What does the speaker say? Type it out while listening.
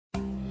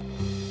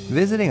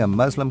Visiting a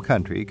Muslim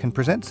country can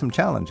present some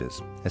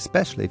challenges,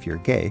 especially if you're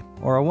gay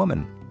or a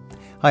woman.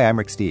 Hi, I'm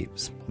Rick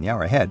Steves. In the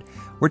hour ahead,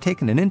 we're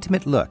taking an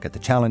intimate look at the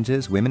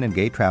challenges women and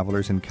gay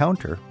travelers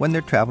encounter when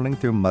they're traveling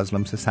through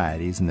Muslim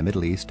societies in the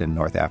Middle East and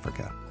North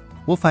Africa.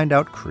 We'll find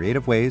out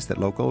creative ways that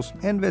locals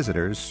and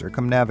visitors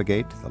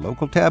circumnavigate the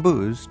local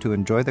taboos to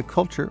enjoy the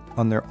culture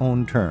on their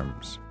own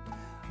terms.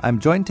 I'm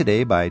joined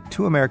today by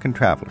two American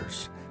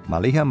travelers.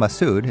 Maliha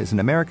Massoud is an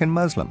American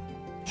Muslim.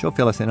 She'll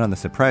fill us in on the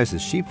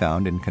surprises she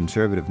found in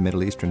conservative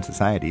Middle Eastern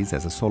societies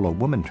as a solo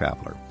woman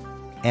traveler.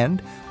 And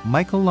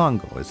Michael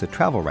Longo is a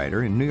travel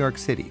writer in New York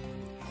City.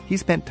 He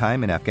spent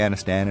time in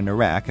Afghanistan and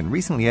Iraq and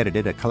recently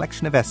edited a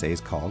collection of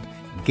essays called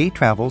Gay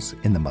Travels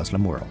in the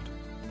Muslim World.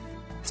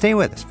 Stay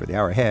with us for the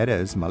hour ahead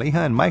as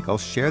Maliha and Michael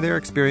share their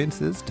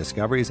experiences,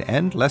 discoveries,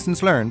 and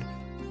lessons learned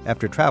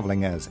after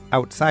traveling as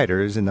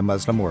outsiders in the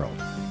Muslim world.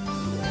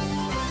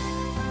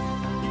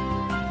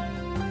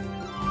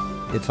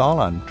 It's all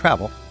on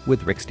Travel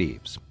with Rick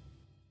Steves.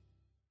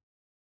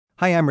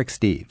 Hi, I'm Rick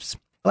Steves.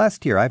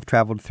 Last year, I've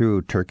traveled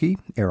through Turkey,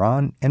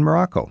 Iran, and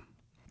Morocco.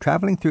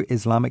 Traveling through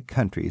Islamic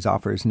countries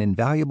offers an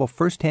invaluable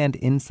first-hand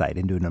insight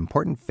into an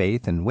important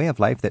faith and way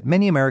of life that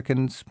many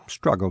Americans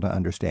struggle to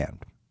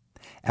understand.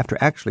 After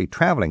actually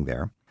traveling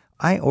there,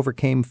 I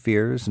overcame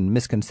fears and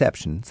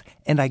misconceptions,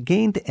 and I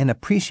gained an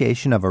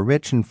appreciation of a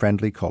rich and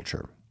friendly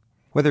culture.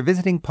 Whether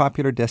visiting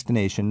popular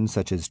destinations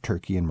such as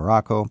Turkey and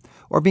Morocco,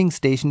 or being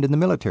stationed in the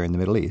military in the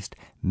Middle East,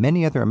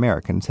 many other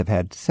Americans have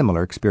had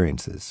similar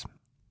experiences.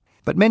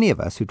 But many of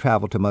us who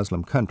travel to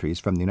Muslim countries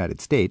from the United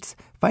States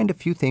find a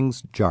few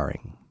things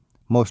jarring.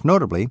 Most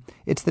notably,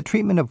 it's the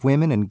treatment of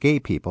women and gay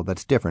people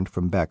that's different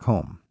from back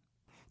home.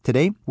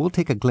 Today, we'll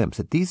take a glimpse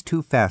at these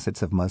two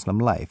facets of Muslim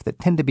life that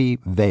tend to be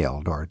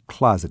veiled or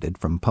closeted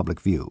from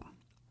public view.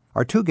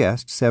 Our two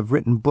guests have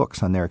written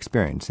books on their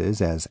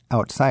experiences as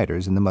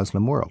outsiders in the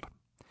Muslim world.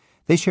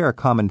 They share a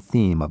common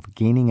theme of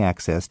gaining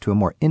access to a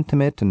more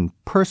intimate and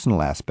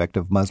personal aspect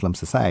of Muslim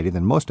society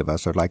than most of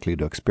us are likely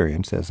to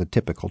experience as a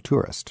typical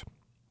tourist.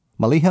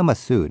 Maliha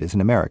Massoud is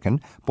an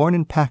American born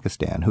in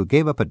Pakistan who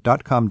gave up a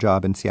 .com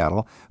job in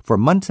Seattle for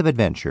months of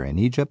adventure in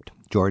Egypt,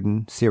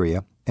 Jordan,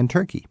 Syria, and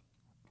Turkey.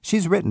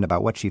 She's written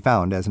about what she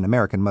found as an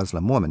American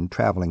Muslim woman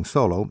traveling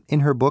solo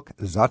in her book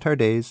Zaatar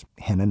Days,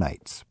 Henna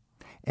Nights.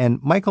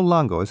 And Michael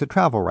Longo is a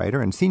travel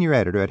writer and senior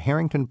editor at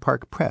Harrington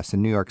Park Press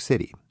in New York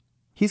City.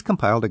 He's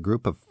compiled a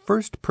group of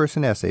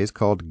first-person essays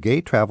called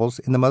Gay Travels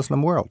in the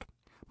Muslim World.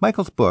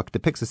 Michael's book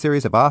depicts a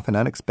series of often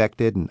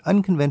unexpected and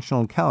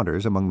unconventional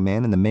encounters among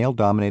men in the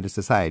male-dominated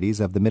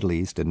societies of the Middle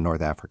East and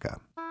North Africa.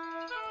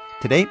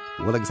 Today,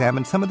 we'll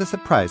examine some of the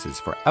surprises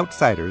for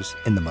outsiders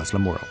in the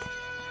Muslim world.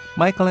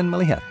 Michael and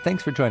Maliha,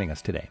 thanks for joining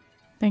us today.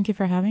 Thank you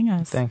for having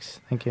us. Thanks.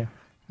 Thank you.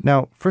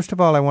 Now, first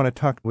of all, I want to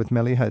talk with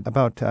Maliha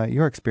about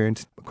your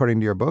experience. According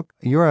to your book,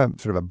 you're a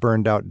sort of a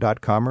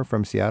burned-out .comer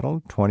from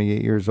Seattle,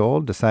 28 years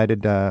old,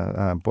 decided,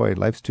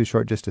 life's too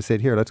short just to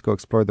sit here. Let's go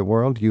explore the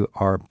world. You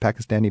are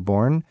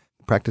Pakistani-born,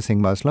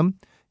 practicing Muslim,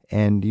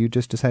 and you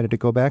just decided to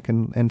go back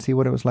and see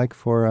what it was like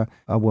for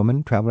a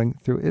woman traveling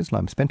through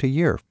Islam. Spent a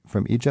year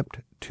from Egypt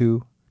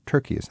to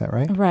Turkey, is that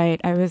right?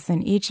 Right. I was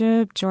in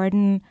Egypt,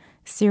 Jordan,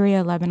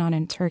 Syria, Lebanon,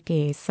 and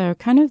Turkey. So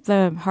kind of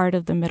the heart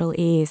of the Middle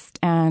East.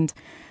 And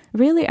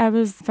really, I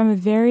was, from a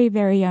very,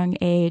 very young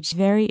age,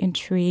 very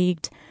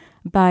intrigued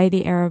by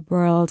the Arab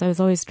world. I was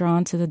always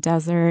drawn to the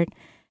desert.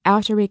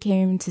 After we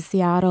came to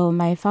Seattle,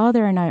 my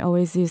father and I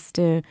always used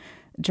to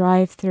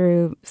drive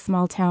through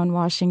small-town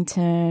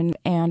Washington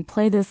and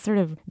play this sort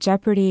of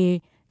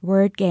Jeopardy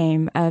word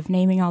game of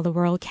naming all the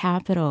world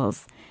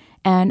capitals.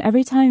 And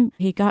every time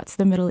he got to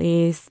the Middle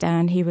East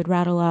and he would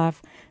rattle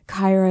off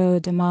Cairo,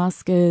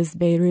 Damascus,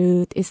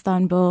 Beirut,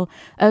 Istanbul,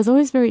 I was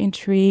always very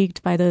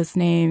intrigued by those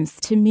names.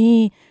 To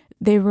me,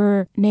 they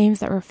were names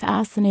that were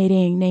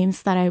fascinating,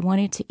 names that I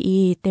wanted to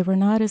eat. They were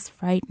not as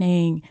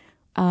frightening.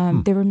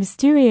 They were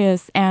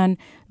mysterious. And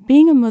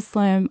being a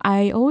Muslim,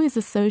 I always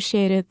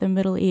associated the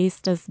Middle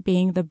East as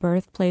being the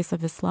birthplace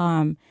of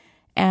Islam.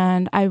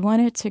 And I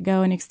wanted to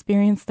go and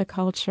experience the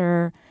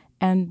culture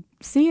and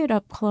see it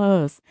up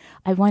close.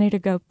 I wanted to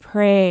go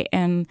pray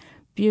in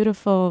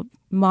beautiful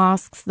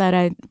mosques that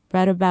I'd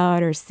read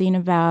about or seen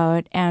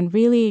about and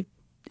really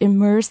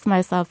immerse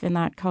myself in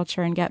that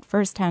culture and get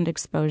firsthand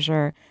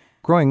exposure.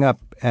 Growing up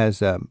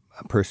as a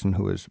person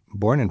who was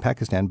born in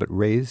Pakistan but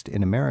raised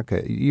in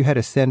America, you had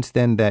a sense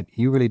then that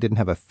you really didn't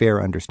have a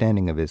fair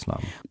understanding of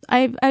Islam.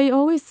 I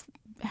always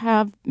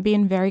have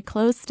been very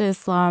close to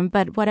Islam,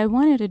 but what I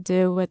wanted to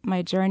do with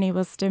my journey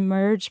was to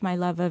merge my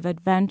love of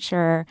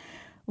adventure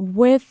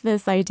with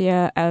this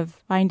idea of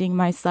finding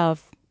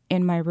myself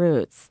in my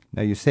roots.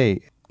 Now, you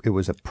say it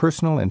was a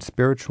personal and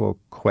spiritual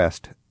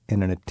quest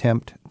in an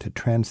attempt to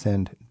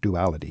transcend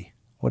duality.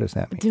 What does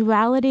that mean?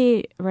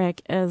 Duality,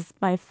 Rick, is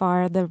by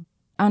far the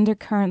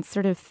undercurrent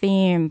sort of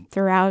theme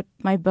throughout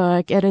my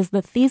book. It is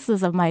the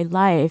thesis of my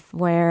life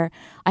where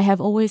I have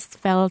always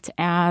felt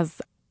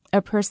as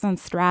a person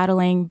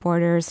straddling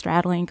borders,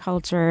 straddling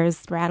cultures,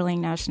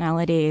 straddling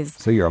nationalities.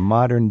 So you're a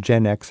modern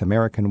Gen X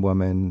American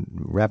woman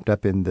wrapped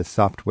up in the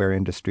software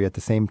industry. At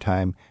the same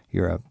time,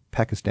 you're a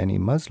Pakistani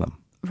Muslim.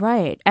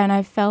 Right. And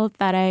I felt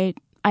that I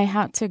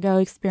had to go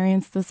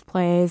experience this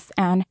place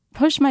and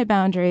push my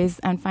boundaries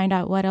and find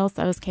out what else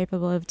I was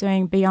capable of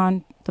doing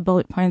beyond the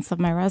bullet points of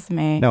my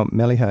resume. Now,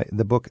 Meliha,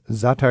 the book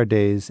Za'atar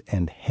Days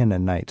and Henna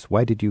Nights,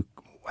 why did you...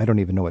 I don't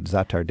even know what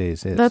Za'atar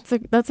Days is.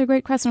 That's a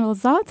great question. Well,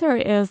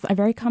 Za'atar is a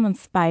very common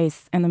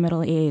spice in the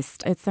Middle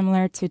East. It's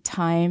similar to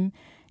thyme,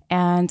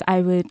 and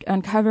I would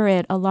uncover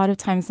it a lot of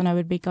times when I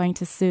would be going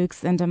to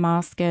souks in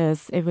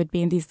Damascus. It would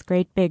be in these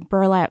great big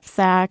burlap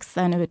sacks,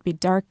 and it would be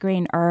dark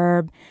green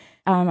herb.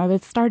 I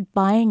would start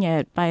buying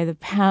it by the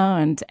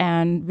pound,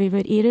 and we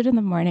would eat it in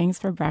the mornings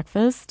for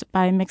breakfast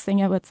by mixing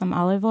it with some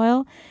olive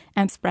oil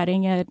and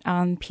spreading it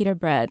on pita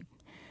bread.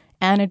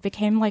 And it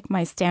became like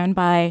my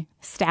standby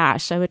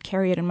stash. I would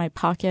carry it in my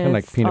pockets Kind of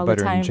like peanut all the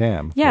butter time. and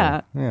jam.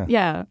 Yeah.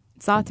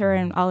 Za'atar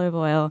and olive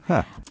oil.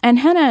 And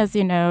henna, as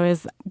you know,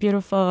 is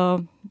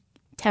beautiful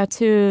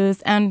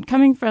tattoos. And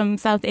coming from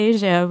South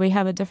Asia, we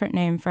have a different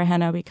name for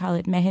henna. We call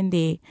it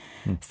mehendi.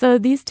 So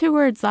these two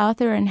words,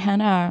 za'atar and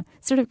henna,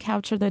 sort of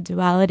capture the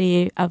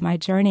duality of my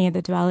journey,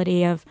 the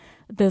duality of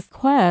this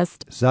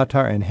quest.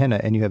 Za'atar and henna,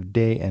 and you have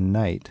day and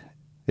night.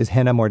 Is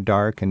henna more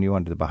dark and you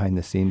wanted the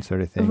behind-the-scenes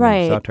sort of thing?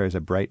 Right. And Za'atar is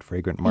a bright,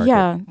 fragrant market.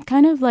 Yeah,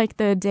 kind of like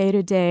the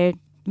day-to-day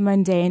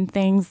mundane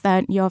things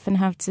that you often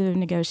have to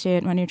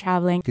negotiate when you're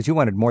traveling. Because you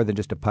wanted more than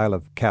just a pile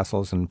of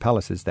castles and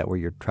palaces that were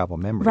your travel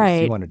memories.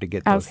 Right. You wanted to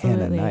get those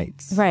henna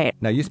nights. Right.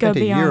 Now, you spent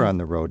a year on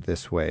the road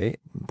this way.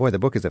 Boy, the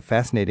book is a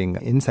fascinating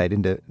insight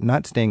into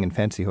not staying in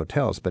fancy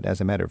hotels, but as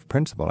a matter of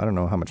principle. I don't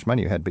know how much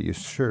money you had, but you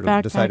sure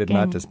decided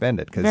not to spend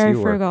it. Because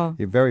frugal.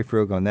 You're very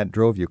frugal, and that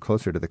drove you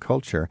closer to the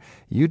culture.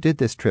 You did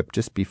this trip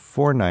just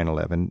before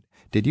 9/11.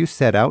 Did you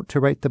set out to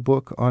write the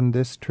book on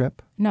this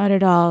trip? Not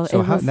at all.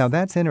 So now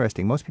that's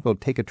interesting. Most people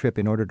take a trip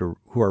in order to,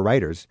 who are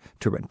writers,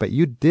 to write. But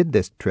you did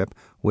this trip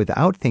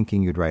without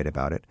thinking you'd write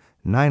about it.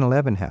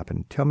 9/11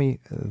 happened. Tell me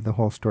the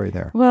whole story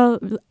there. Well,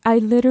 I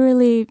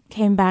literally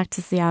came back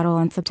to Seattle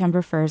on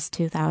September 1st,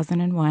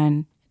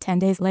 2001. 10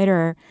 days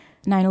later,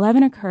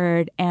 9/11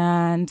 occurred,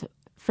 and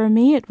for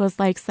me, it was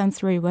like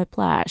sensory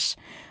whiplash.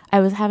 I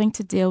was having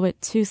to deal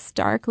with two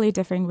starkly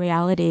different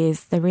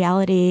realities. The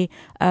reality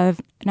of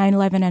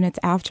 9/11 and its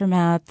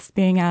aftermath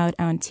spewing out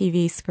on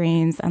TV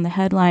screens and the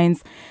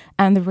headlines,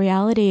 and the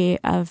reality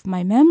of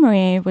my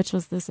memory, which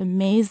was this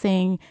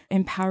amazing,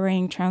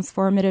 empowering,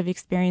 transformative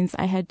experience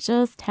I had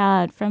just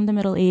had from the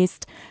Middle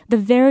East, the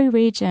very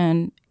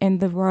region in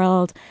the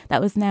world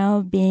that was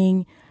now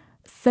being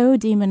so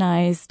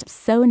demonized,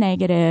 so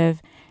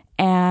negative,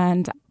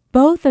 and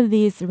both of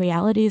these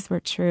realities were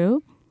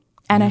true.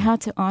 And I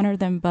had to honor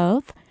them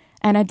both.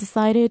 And I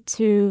decided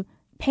to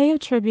pay a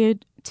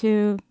tribute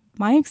to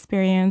my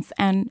experience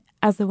and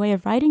as a way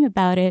of writing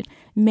about it,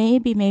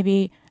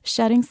 maybe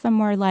shedding some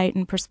more light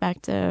and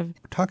perspective.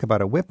 Talk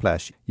about a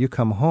whiplash. You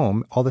come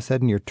home, all of a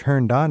sudden you're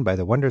turned on by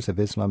the wonders of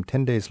Islam.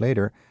 10 days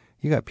later,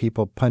 you got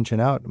people punching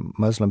out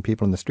Muslim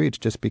people in the streets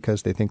just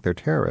because they think they're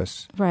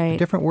terrorists. Right. A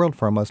different world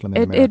for a Muslim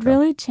in America. It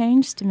really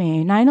changed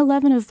me.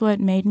 9/11 is what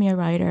made me a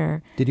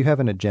writer. Did you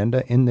have an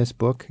agenda in this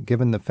book,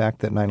 given the fact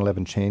that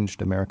 9/11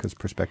 changed America's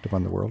perspective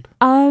on the world?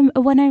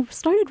 When I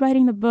started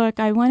writing the book,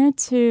 I wanted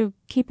to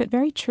keep it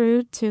very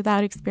true to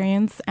that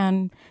experience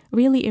and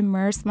really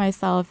immerse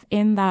myself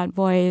in that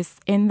voice,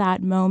 in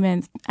that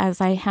moment,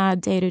 as I had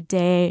day to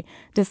day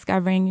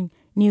discovering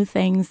new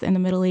things in the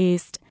Middle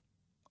East.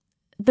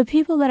 The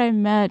people that I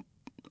met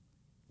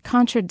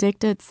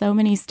contradicted so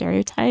many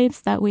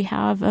stereotypes that we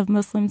have of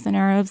Muslims and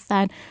Arabs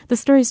that the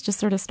stories just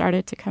sort of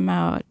started to come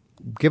out.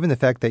 Given the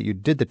fact that you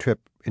did the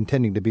trip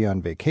intending to be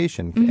on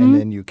vacation, and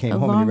then you came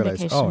home and you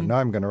realized, oh, now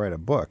I'm going to write a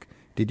book.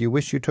 Did you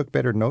wish you took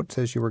better notes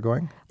as you were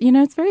going? You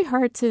know, it's very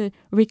hard to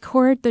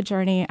record the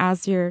journey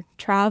as you're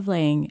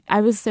traveling. I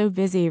was so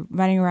busy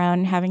running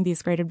around having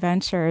these great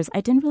adventures.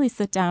 I didn't really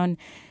sit down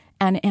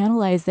and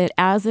analyze it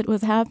as it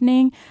was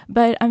happening,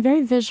 but I'm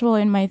very visual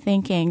in my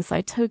thinking, so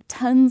I took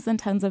tons and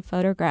tons of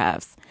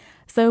photographs.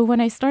 So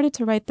when I started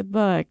to write the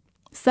book,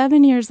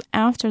 7 years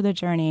after the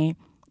journey,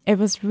 it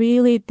was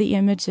really the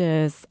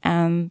images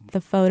and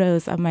the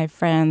photos of my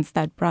friends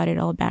that brought it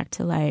all back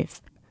to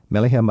life.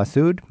 Meliha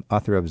Massoud,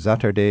 author of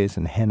Za'atar Days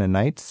and Henna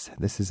Nights.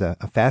 This is a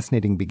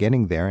fascinating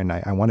beginning there, and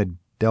I want to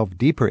delve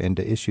deeper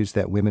into issues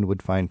that women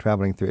would find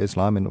traveling through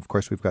Islam. And, of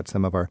course, we've got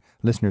some of our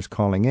listeners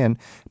calling in.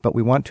 But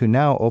we want to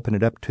now open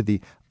it up to the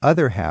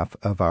other half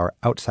of our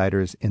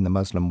Outsiders in the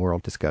Muslim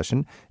World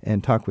discussion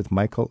and talk with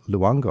Michael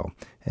Luongo.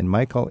 And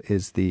Michael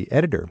is the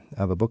editor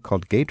of a book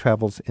called Gay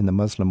Travels in the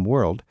Muslim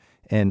World.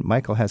 And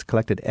Michael has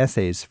collected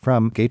essays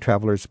from gay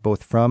travelers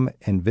both from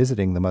and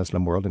visiting the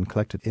Muslim world and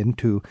collected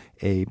into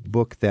a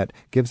book that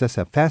gives us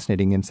a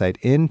fascinating insight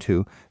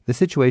into the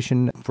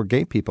situation for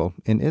gay people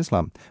in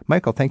Islam.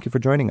 Michael, thank you for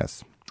joining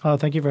us. Oh,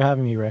 thank you for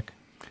having me, Rick.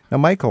 Now,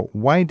 Michael,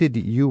 why did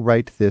you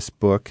write this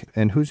book,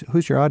 and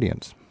who's your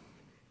audience?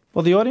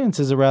 Well, the audience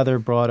is a rather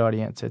broad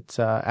audience. It's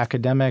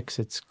academics.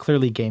 It's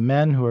clearly gay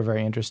men who are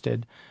very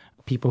interested,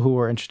 people who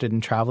are interested in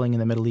traveling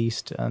in the Middle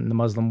East and the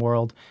Muslim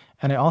world.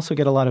 And I also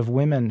get a lot of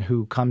women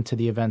who come to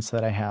the events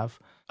that I have.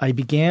 I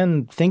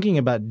began thinking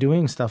about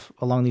doing stuff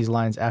along these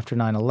lines after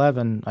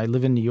 9/11. I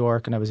live in New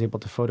York, and I was able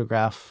to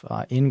photograph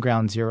in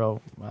Ground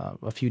Zero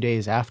a few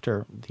days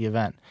after the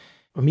event.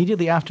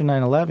 Immediately after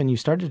 9/11, you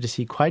started to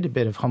see quite a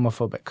bit of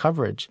homophobic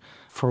coverage.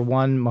 For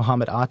one,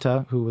 Mohammed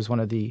Atta, who was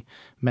one of the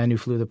men who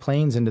flew the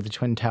planes into the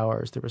Twin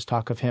Towers, there was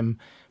talk of him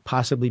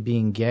possibly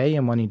being gay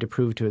and wanting to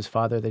prove to his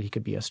father that he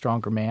could be a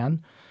stronger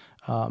man.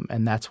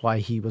 And that's why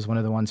he was one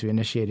of the ones who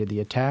initiated the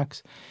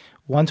attacks.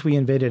 Once we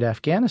invaded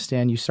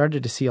Afghanistan, you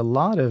started to see a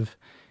lot of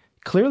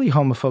clearly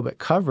homophobic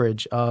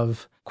coverage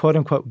of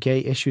quote-unquote gay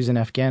issues in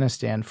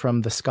Afghanistan,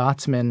 from The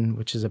Scotsman,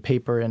 which is a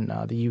paper in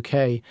the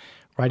UK,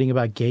 writing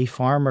about gay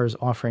farmers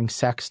offering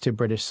sex to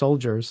British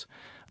soldiers,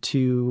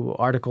 to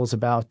articles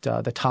about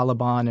the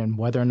Taliban and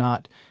whether or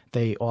not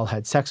they all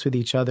had sex with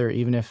each other,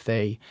 even if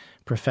they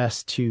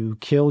professed to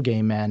kill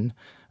gay men,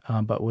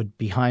 but would,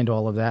 behind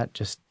all of that,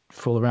 just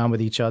fool around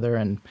with each other.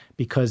 And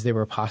because they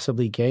were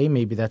possibly gay,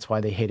 maybe that's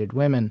why they hated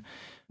women.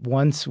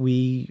 Once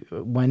we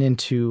went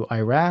into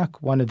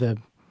Iraq, one of the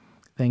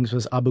things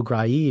was Abu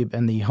Ghraib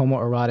and the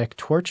homoerotic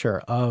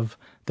torture of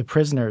the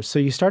prisoners. So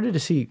you started to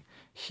see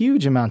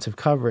huge amounts of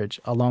coverage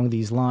along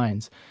these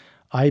lines.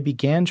 I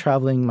began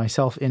traveling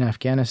myself in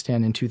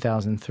Afghanistan in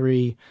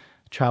 2003,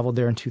 traveled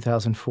there in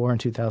 2004 and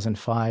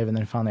 2005, and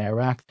then finally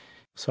Iraq.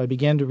 So I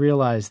began to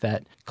realize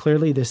that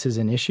clearly this is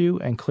an issue,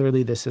 and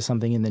clearly this is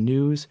something in the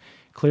news.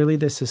 Clearly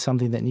this is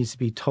something that needs to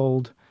be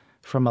told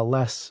from a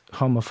less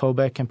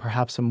homophobic and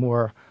perhaps a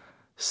more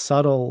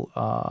subtle,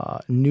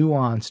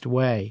 nuanced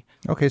way.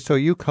 Okay, so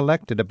you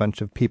collected a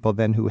bunch of people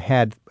then who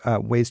had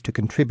ways to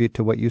contribute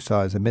to what you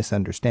saw as a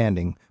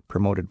misunderstanding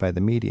promoted by the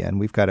media. And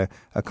we've got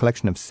a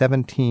collection of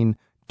 17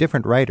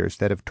 different writers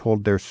that have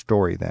told their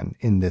story then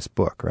in this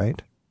book,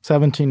 right?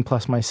 17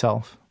 plus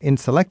myself. In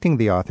selecting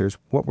the authors,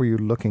 what were you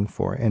looking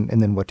for, and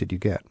then what did you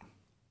get?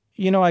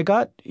 You know, I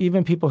got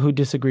even people who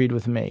disagreed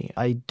with me.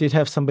 I did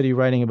have somebody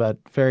writing about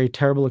very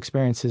terrible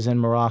experiences in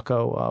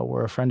Morocco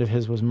where a friend of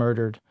his was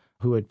murdered,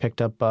 who had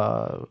picked up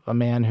a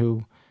man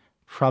who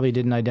probably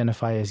didn't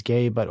identify as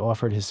gay but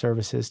offered his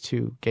services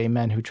to gay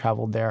men who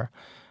traveled there.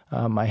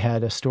 I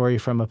had a story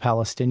from a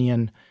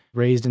Palestinian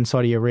raised in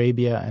Saudi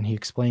Arabia, and he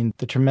explained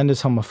the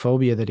tremendous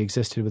homophobia that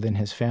existed within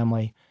his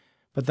family.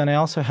 But then I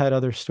also had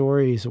other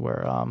stories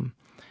where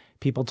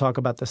people talk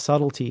about the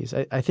subtleties.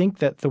 I think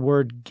that the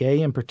word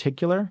gay in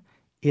particular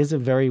is a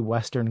very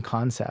Western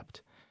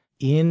concept.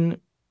 In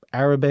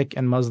Arabic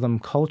and Muslim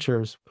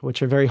cultures,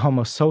 which are very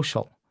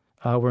homosocial,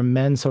 where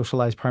men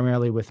socialize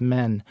primarily with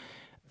men,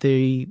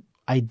 the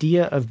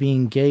idea of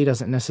being gay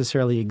doesn't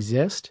necessarily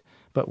exist,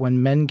 but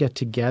when men get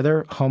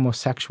together,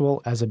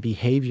 homosexual as a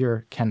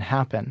behavior can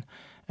happen.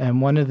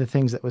 And one of the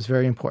things that was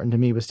very important to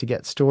me was to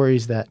get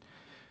stories that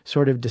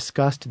sort of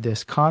discussed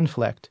this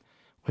conflict,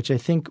 which I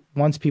think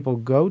once people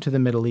go to the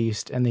Middle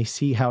East and they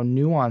see how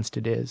nuanced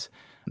it is,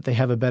 they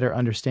have a better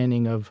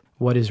understanding of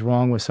what is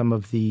wrong with some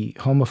of the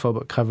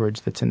homophobic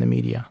coverage that's in the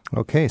media.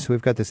 Okay, so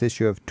we've got this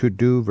issue of to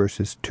do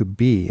versus to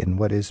be and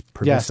what is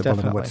permissible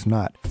and what's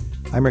not.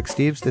 I'm Rick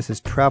Steves. This is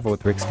Travel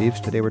with Rick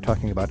Steves. Today we're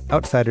talking about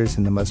outsiders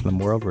in the Muslim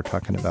world. We're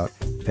talking about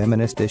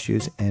feminist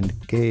issues and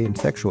gay and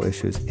sexual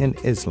issues in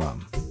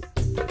Islam.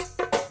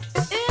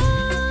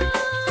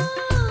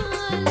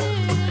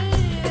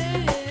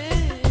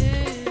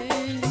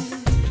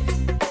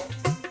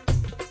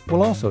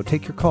 We'll also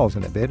take your calls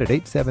in a bit at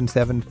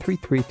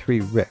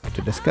 877-333-RICK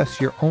to discuss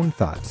your own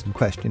thoughts and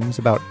questions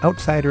about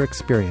outsider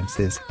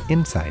experiences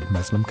inside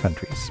Muslim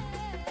countries.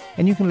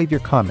 And you can leave your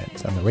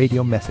comments on the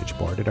radio message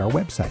board at our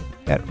website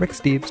at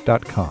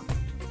ricksteves.com.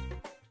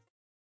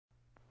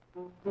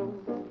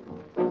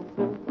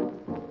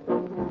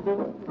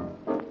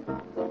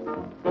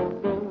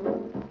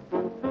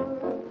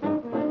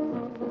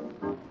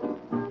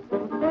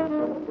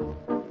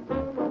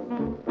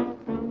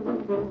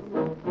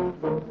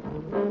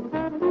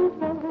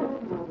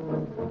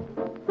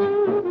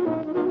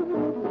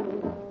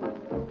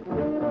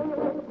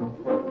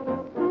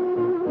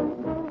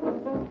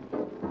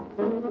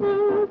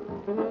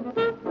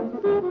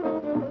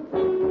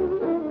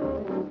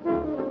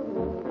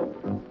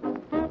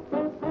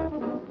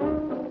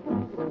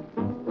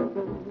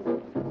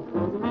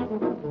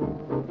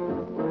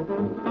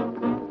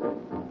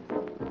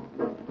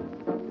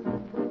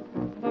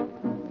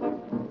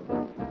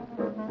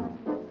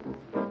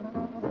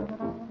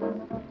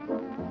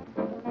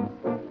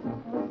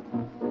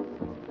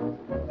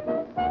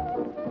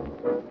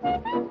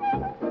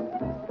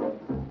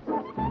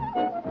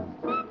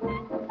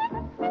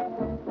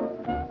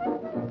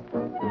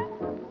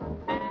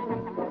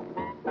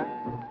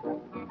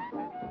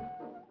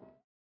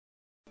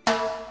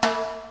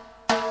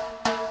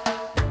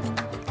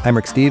 I'm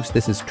Rick Steves.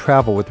 This is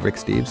Travel with Rick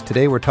Steves.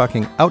 Today we're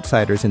talking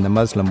outsiders in the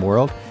Muslim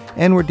world,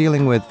 and we're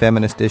dealing with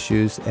feminist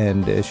issues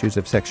and issues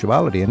of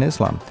sexuality in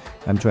Islam.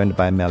 I'm joined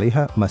by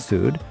Maliha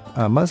Masood,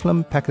 a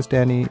Muslim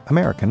Pakistani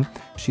American.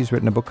 She's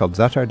written a book called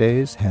Zatar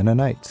Days, Hannah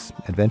Nights,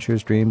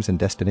 Adventures, Dreams, and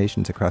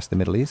Destinations Across the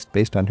Middle East,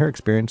 based on her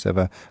experience of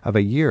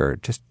a year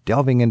just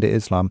delving into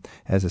Islam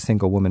as a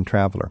single woman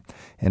traveler.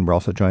 And we're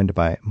also joined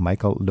by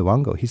Michael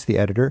Luongo. He's the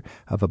editor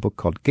of a book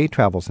called Gay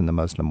Travels in the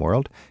Muslim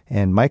World.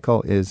 And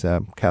Michael is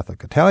a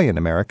Catholic Italian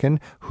American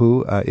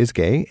who is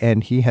gay,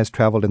 and he has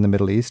traveled in the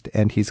Middle East,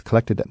 and he's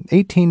collected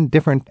 18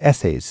 different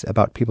essays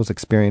about people's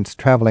experience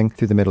traveling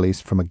through the Middle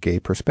East from a gay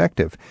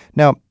perspective.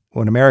 Now,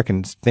 when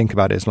Americans think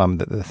about Islam,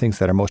 the things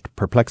that are most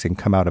perplexing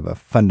come out of a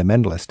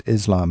fundamentalist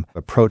Islam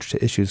approach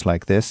to issues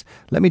like this.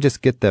 Let me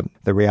just get the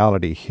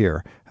reality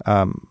here.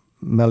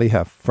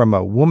 Maliha, from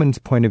a woman's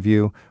point of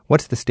view,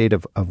 what's the state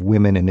of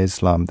women in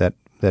Islam that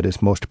is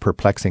most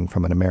perplexing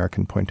from an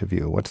American point of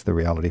view? What's the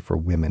reality for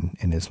women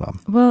in Islam?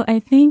 Well,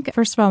 I think,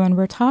 first of all, when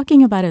we're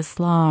talking about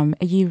Islam,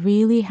 you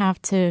really have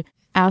to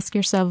ask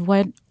yourself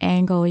what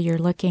angle you're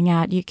looking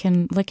at. You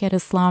can look at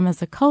Islam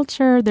as a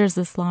culture, there's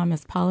Islam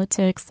as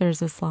politics,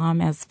 there's Islam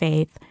as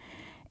faith.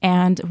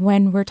 And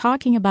when we're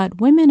talking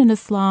about women in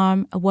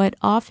Islam, what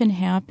often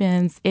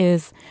happens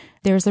is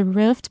there's a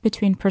rift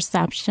between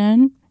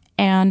perception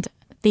and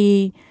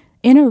the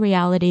inner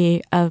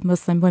reality of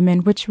Muslim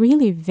women, which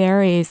really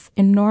varies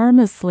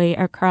enormously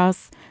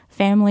across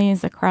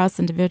families, across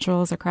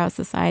individuals, across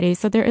society.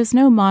 So there is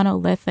no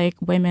monolithic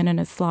women in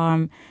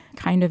Islam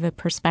kind of a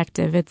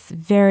perspective. It's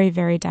very,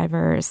 very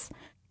diverse.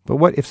 But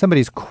what if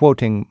somebody's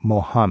quoting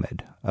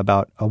Muhammad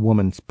about a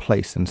woman's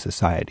place in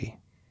society?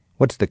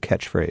 What's the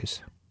catchphrase?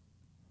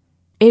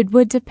 It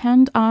would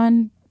depend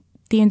on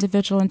the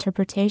individual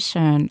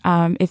interpretation.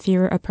 If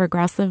you're a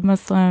progressive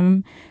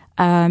Muslim,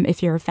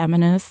 if you're a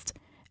feminist,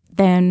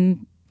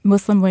 then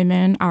Muslim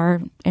women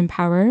are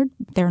empowered.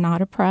 They're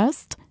not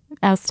oppressed,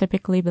 as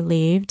typically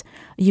believed.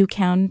 You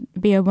can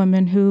be a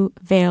woman who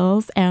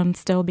veils and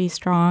still be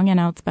strong and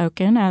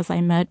outspoken, as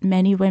I met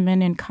many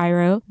women in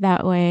Cairo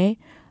that way.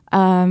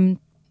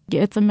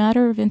 It's a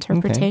matter of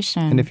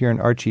interpretation. Okay. And if you're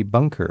an Archie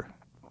Bunker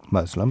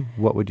Muslim,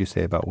 what would you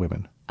say about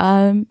women?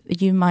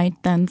 You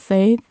might then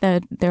say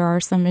that there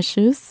are some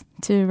issues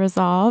to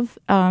resolve.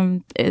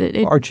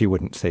 Archie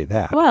wouldn't say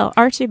that. Well,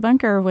 Archie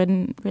Bunker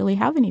wouldn't really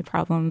have any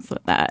problems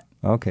with that.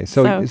 Okay,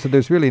 so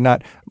there's really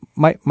not...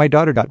 My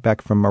daughter got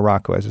back from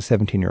Morocco as a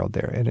 17-year-old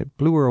there, and it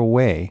blew her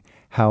away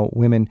how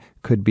women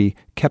could be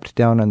kept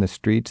down on the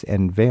streets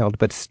and veiled,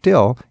 but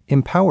still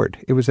empowered.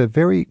 It was a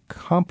very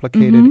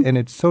complicated, and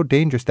it's so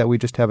dangerous that we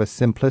just have a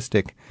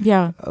simplistic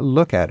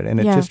look at it, and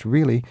it just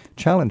really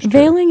challenged her.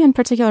 Veiling in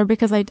particular,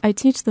 because I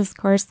teach this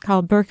course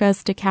called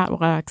Burqas to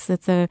Catwalks.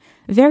 It's a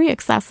very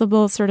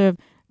accessible sort of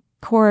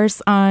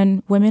course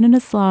on women in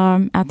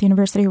Islam at the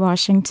University of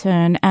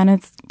Washington, and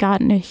it's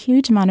gotten a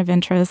huge amount of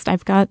interest.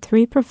 I've got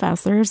 3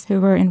 professors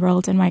who were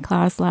enrolled in my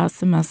class last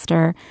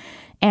semester.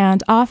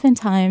 And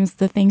oftentimes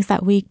the things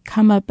that we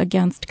come up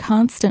against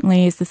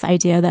constantly is this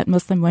idea that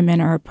Muslim women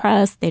are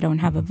oppressed, they don't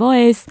have a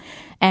voice,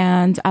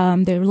 and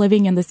they're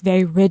living in this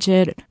very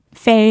rigid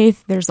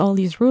faith. There's all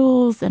these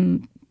rules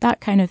and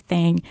that kind of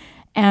thing.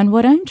 And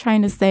what I'm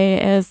trying to say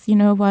is, you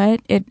know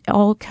what? It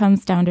all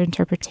comes down to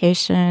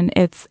interpretation.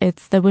 It's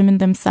the women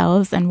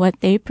themselves and what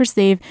they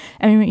perceive.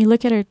 I mean, when you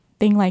look at a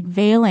thing like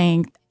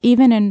veiling,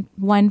 even in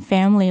one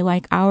family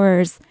like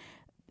ours,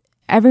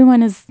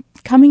 everyone is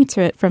coming to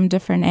it from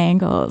different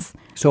angles.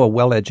 So a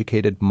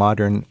well-educated,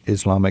 modern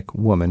Islamic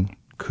woman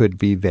could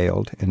be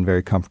veiled and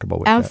very comfortable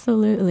with that.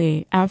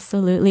 Absolutely.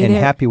 And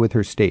happy with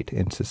her state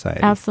in society.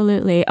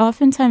 Absolutely.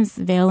 Oftentimes,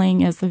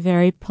 veiling is a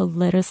very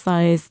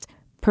politicized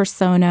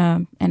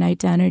persona and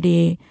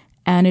identity,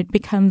 and it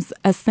becomes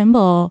a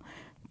symbol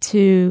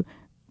to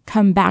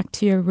come back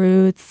to your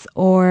roots,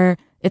 or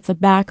it's a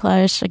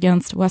backlash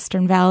against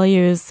Western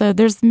values. So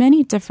there's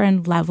many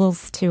different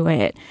levels to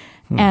it.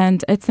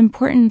 And it's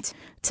important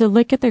to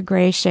look at the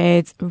gray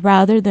shades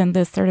rather than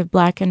this sort of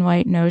black and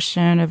white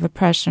notion of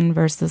oppression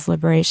versus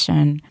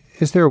liberation.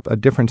 Is there a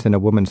difference in a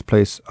woman's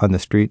place on the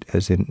street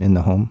as in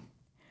the home?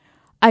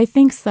 I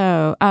think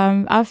so.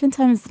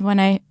 Oftentimes when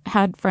I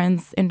had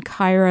friends in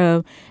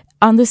Cairo,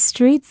 on the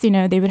streets, you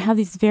know, they would have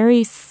these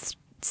very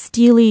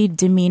steely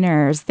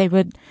demeanors. They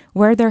would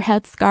wear their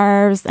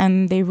headscarves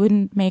and they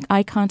wouldn't make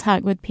eye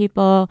contact with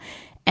people.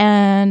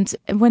 And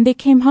when they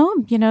came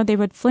home, you know, they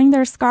would fling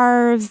their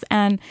scarves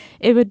and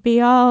it would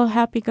be all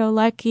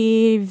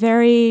happy-go-lucky,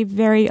 very,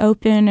 very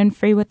open and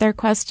free with their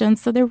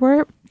questions. So there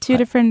were 2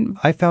 different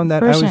I found that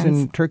versions. I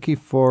was in Turkey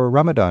for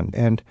Ramadan,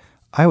 and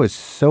I was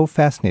so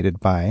fascinated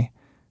by,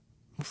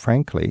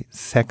 frankly,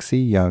 sexy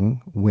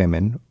young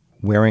women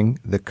wearing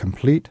the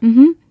complete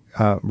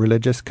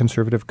religious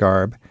conservative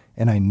garb,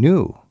 and I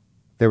knew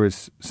there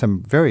was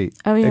some very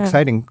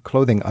exciting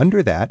clothing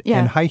under that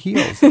and high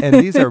heels. And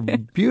these are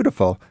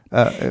beautiful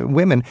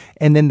women.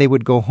 And then they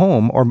would go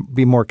home or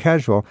be more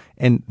casual,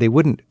 and they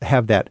wouldn't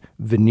have that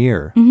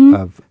veneer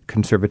of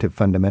conservative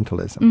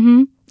fundamentalism.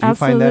 Do you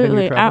find that in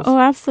your travels? Oh,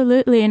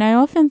 absolutely. And I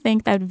often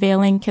think that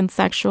veiling can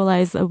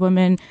sexualize a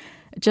woman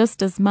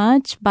just as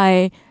much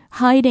by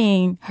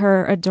hiding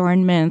her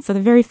adornment. So the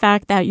very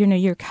fact that, you know,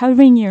 you're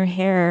covering your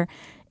hair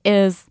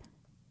is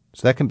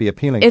So that can be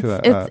appealing it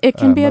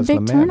can be a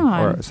Muslim big man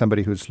turn-on. or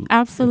somebody who's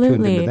Absolutely,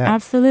 tuned into that.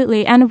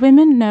 absolutely. And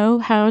women know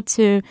how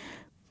to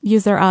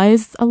use their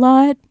eyes a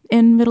lot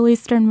in Middle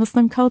Eastern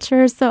Muslim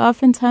cultures. So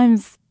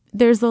oftentimes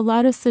there's a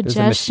lot of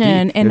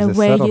suggestion in a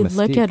way you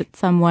look at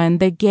someone.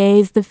 The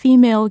gaze, the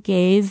female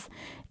gaze,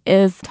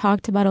 is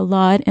talked about a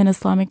lot in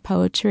Islamic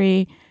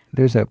poetry.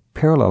 There's a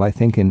parallel, I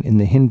think, in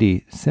the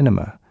Hindi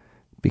cinema,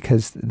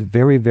 because the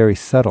very, very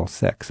subtle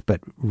sex,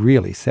 but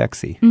really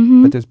sexy.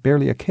 Mm-hmm. But there's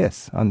barely a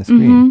kiss on the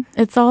screen. Mm-hmm.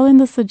 It's all in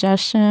the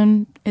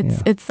suggestion.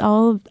 It's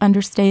all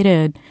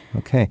understated.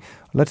 Okay.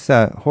 Let's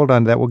hold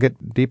on to that. We'll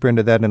get deeper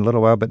into that in a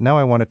little while. But now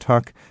I want to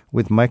talk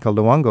with Michael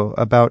Luongo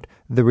about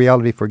the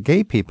reality for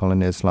gay people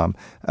in Islam.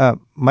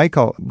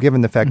 Michael, given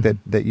the fact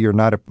that you're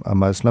not a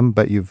Muslim,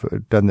 but you've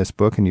done this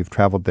book and you've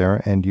traveled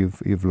there and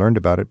you've learned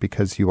about it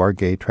because you are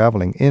gay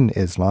traveling in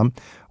Islam,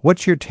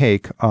 what's your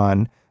take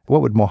on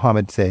what would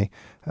Muhammad say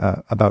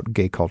about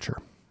gay culture?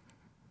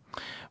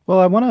 Well,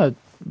 I want to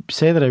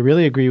say that I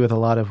really agree with a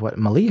lot of what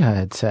Maliha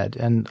had said,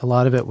 and a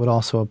lot of it would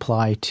also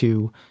apply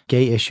to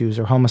gay issues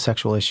or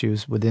homosexual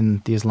issues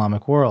within the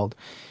Islamic world.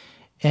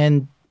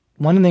 And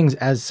one of the things,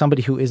 as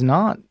somebody who is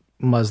not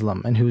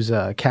Muslim and who's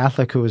a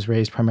Catholic who was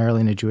raised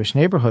primarily in a Jewish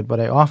neighborhood, what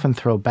I often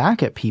throw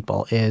back at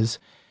people is,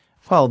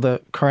 well,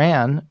 the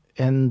Quran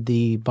and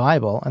the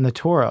Bible and the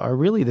Torah are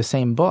really the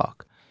same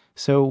book.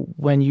 So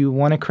when you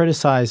want to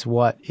criticize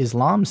what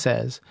Islam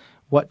says,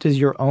 what does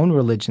your own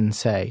religion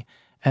say?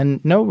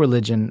 And no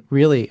religion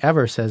really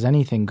ever says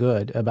anything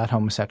good about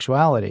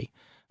homosexuality.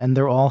 And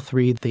they're all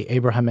three the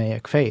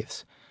Abrahamic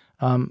faiths.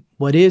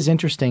 What is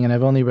interesting, and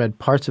I've only read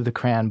parts of the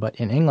Quran, but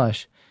in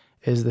English,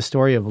 is the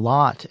story of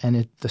Lot.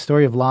 And the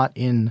story of Lot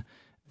in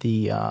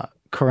the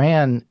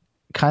Quran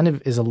kind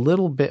of is a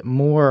little bit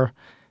more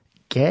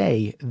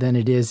gay than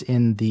it is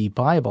in the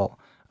Bible,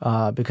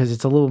 because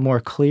it's a little more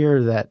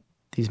clear that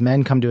these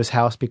men come to his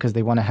house because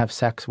they want to have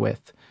sex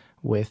with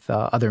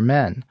other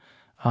men.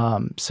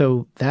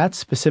 So that's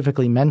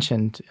specifically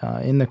mentioned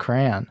in the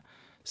Quran.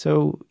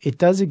 So it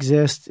does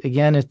exist.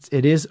 Again,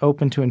 it is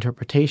open to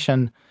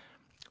interpretation.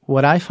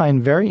 What I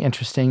find very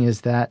interesting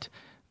is that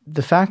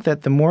the fact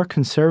that the more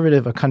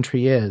conservative a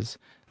country is,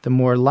 the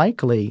more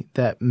likely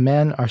that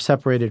men are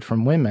separated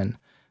from women,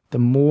 the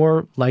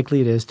more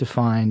likely it is to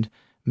find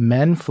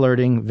men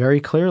flirting very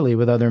clearly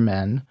with other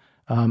men,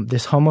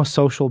 this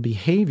homosocial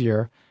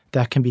behavior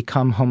that can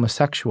become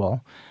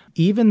homosexual.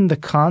 Even the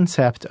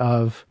concept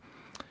of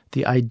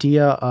the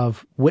idea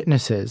of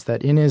witnesses,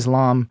 that in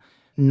Islam,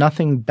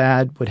 nothing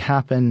bad would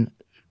happen.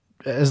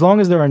 As long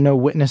as there are no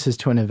witnesses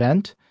to an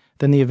event,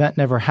 then the event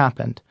never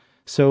happened.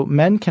 So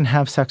men can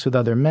have sex with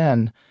other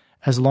men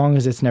as long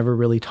as it's never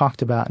really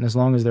talked about and as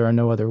long as there are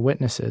no other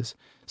witnesses.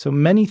 So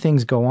many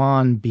things go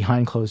on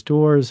behind closed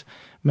doors.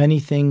 Many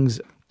things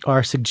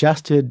are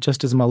suggested,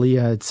 just as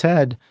Malia had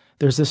said.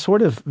 There's this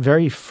sort of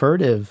very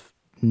furtive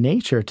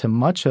nature to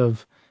much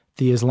of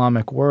the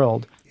Islamic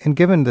world. And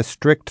given the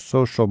strict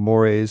social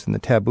mores and the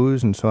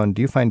taboos and so on,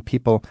 do you find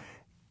people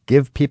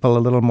give people a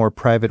little more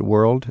private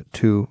world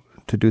to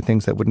do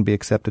things that wouldn't be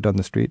accepted on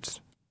the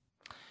streets?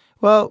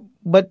 Well,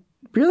 what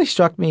really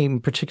struck me in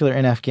particular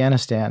in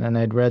Afghanistan, and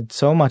I'd read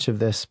so much of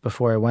this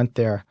before I went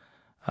there,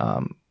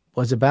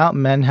 was about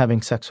men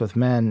having sex with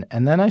men.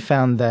 And then I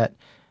found that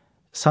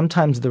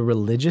sometimes the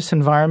religious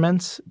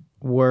environments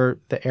were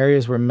the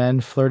areas where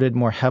men flirted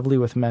more heavily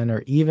with men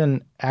or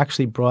even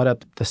actually brought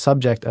up the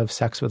subject of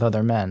sex with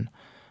other men.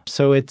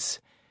 So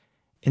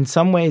in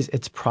some ways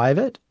it's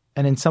private,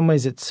 and in some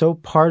ways it's so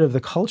part of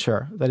the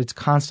culture that it's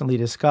constantly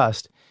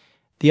discussed.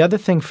 The other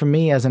thing for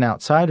me as an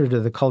outsider to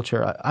the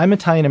culture, I'm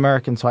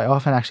Italian-American, so I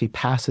often actually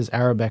pass as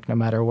Arabic no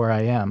matter where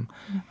I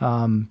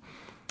am.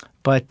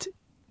 But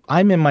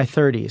I'm in my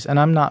 30s and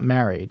I'm not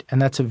married, and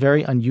that's a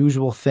very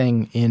unusual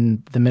thing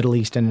in the Middle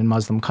East and in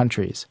Muslim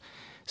countries.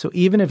 So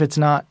even if it's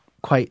not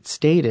quite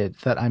stated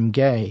that I'm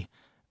gay,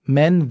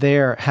 men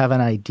there have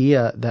an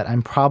idea that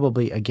I'm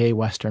probably a gay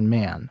Western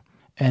man.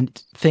 And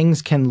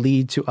things can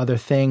lead to other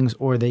things,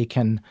 or they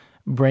can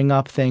bring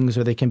up things,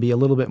 or they can be a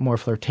little bit more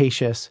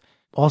flirtatious.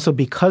 Also,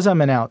 because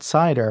I'm an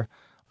outsider,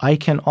 I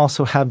can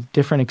also have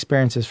different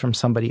experiences from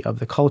somebody of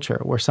the culture,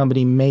 where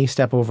somebody may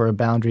step over a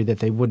boundary that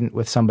they wouldn't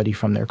with somebody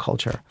from their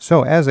culture.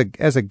 So as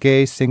a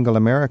gay single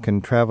American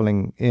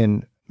traveling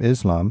in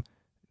Islam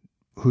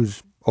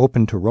who's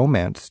open to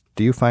romance,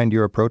 do you find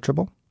you're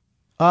approachable?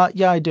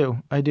 Yeah, I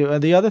do.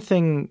 The other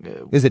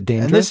thing... Is it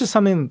dangerous? And this is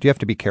something... Do you have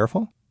to be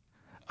careful?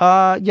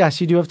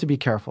 Yes, you do have to be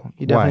careful.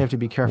 You definitely have to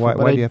be careful. Why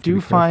but do you have to be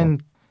careful?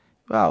 Find,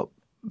 well,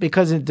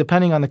 because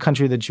depending on the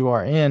country that you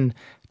are in,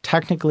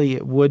 technically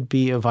it would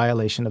be a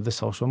violation of the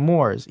social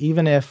mores,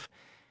 even if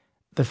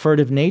the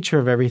furtive nature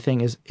of everything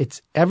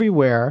it's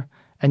everywhere,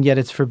 and yet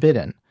it's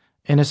forbidden.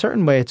 In a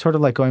certain way, it's sort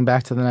of like going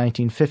back to the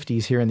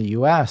 1950s here in the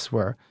U.S.,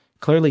 where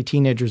clearly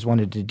teenagers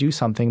wanted to do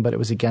something, but it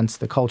was against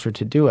the culture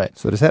to do it.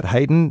 So does that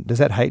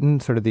heighten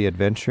sort of the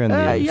adventure and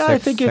the I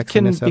think it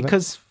can,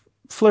 because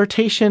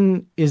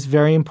flirtation is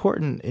very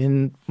important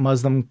in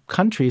Muslim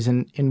countries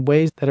in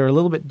ways that are a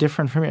little bit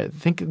different from here. I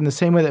think in the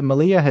same way that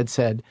Malia had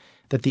said,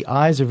 that the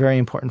eyes are very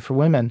important for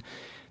women.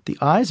 The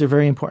eyes are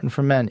very important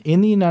for men. In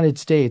the United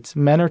States,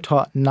 men are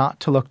taught not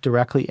to look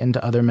directly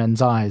into other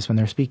men's eyes when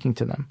they're speaking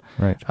to them,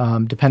 Right.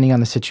 Depending on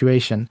the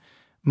situation.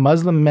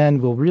 Muslim men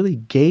will really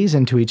gaze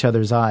into each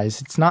other's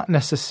eyes. It's not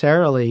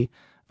necessarily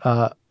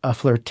a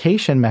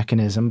flirtation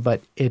mechanism,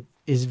 but it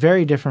is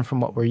very different from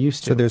what we're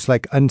used to. So there's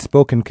like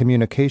unspoken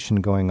communication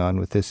going on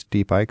with this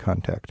deep eye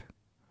contact.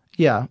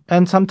 Yeah,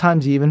 and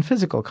sometimes even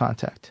physical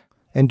contact.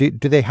 And do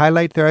they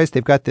highlight their eyes?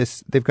 They've got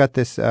this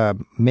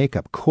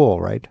makeup,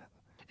 kohl, right?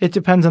 It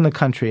depends on the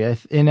country.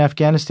 In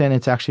Afghanistan,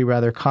 it's actually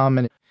rather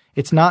common.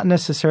 It's not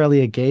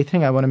necessarily a gay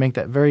thing. I want to make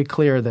that very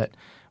clear that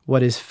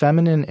what is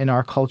feminine in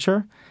our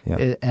culture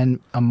and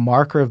a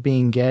marker of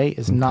being gay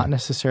is not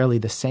necessarily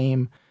the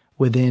same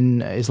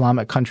within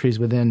Islamic countries,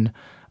 within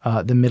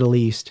the Middle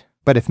East.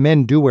 But if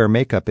men do wear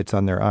makeup, it's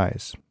on their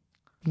eyes.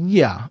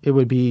 Yeah, it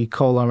would be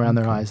kohl around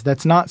their eyes.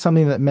 That's not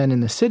something that men in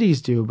the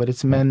cities do, but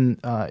it's men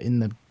in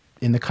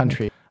the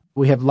country.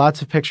 We have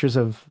lots of pictures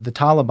of the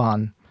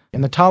Taliban,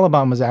 and the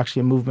Taliban was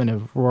actually a movement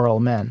of rural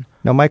men.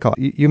 Now, Michael,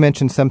 you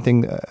mentioned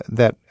something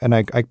that, and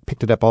I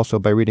picked it up also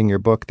by reading your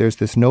book. There's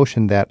this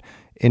notion that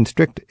in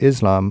strict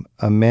Islam,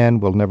 a man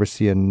will never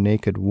see a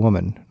naked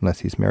woman unless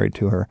he's married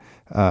to her.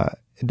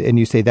 And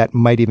you say that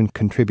might even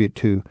contribute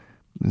to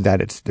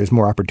that there's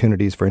more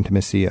opportunities for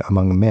intimacy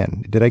among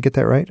men. Did I get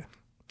that right?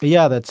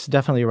 Yeah, that's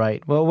definitely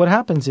right. Well, what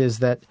happens is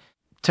that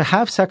to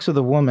have sex with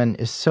a woman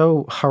is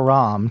so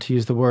haram, to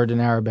use the word in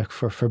Arabic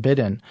for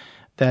forbidden,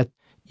 that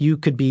you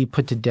could be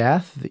put to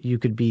death, that you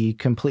could be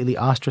completely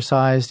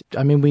ostracized.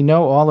 I mean, we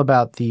know all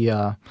about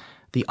the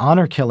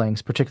honor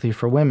killings, particularly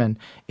for women.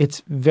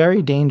 It's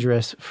very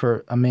dangerous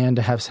for a man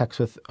to have sex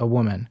with a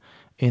woman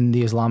in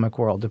the Islamic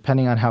world,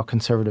 depending on how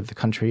conservative the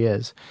country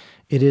is.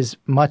 It is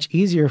much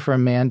easier for a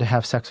man to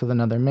have sex with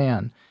another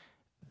man.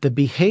 The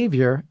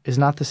behavior is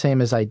not the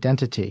same as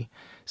identity.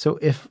 So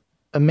if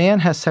a man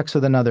has sex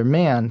with another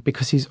man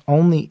because he's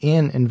only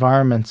in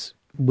environments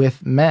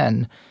with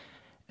men,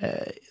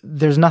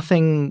 there's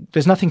nothing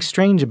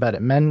strange about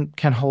it. Men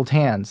can hold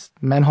hands.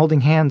 Men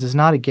holding hands is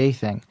not a gay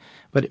thing,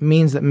 but it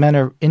means that men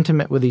are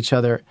intimate with each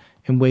other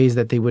in ways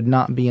that they would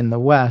not be in the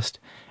West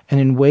and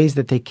in ways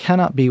that they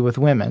cannot be with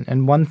women.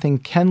 And one thing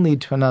can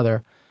lead to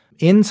another.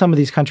 In some of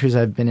these countries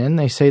I've been in,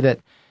 they say that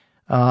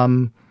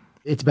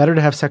it's better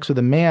to have sex with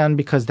a man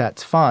because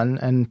that's fun,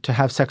 and to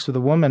have sex with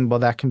a woman, well,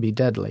 that can be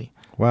deadly.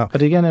 Wow.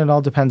 But again, it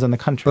all depends on the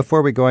country.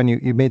 Before we go on,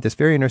 you made this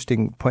very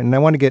interesting point, and I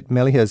want to get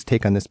Meliha's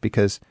take on this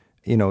because,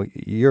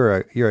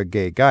 you're a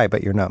gay guy,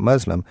 but you're not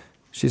Muslim.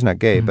 She's not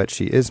gay, but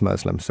she is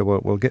Muslim. So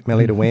we'll get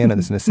Meliha to weigh in on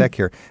this in a sec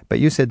here. But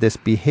you said this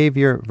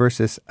behavior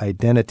versus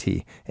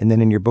identity. And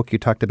then in your book, you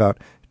talked about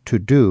to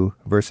do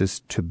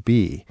versus to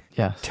be.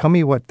 Yes. Tell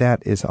me what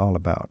that is all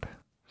about.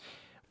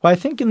 Well, I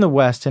think in the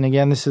West, and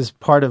again, this is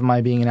part of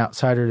my being an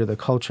outsider to the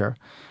culture,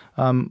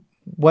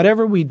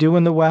 whatever we do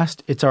in the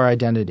West, it's our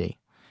identity.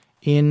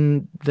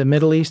 In the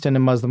Middle East and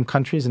in Muslim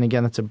countries, and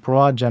again, that's a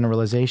broad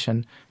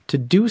generalization, to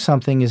do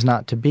something is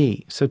not to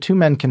be. So two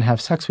men can have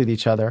sex with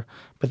each other,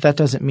 but that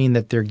doesn't mean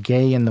that they're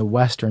gay in the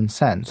Western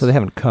sense. So they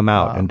haven't come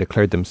out and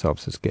declared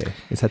themselves as gay.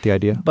 Is that the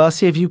idea? Well,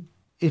 see,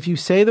 if you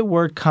say the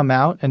word come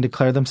out and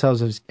declare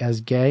themselves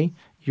as gay,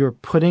 you're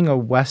putting a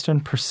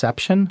Western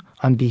perception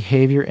on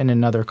behavior in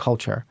another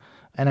culture.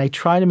 And I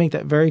try to make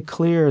that very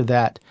clear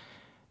that,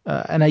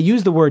 and I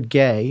use the word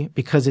gay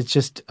because it's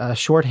just a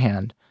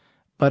shorthand,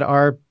 but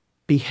our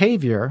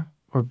behavior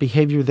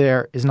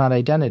there is not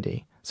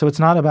identity. So it's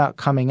not about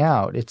coming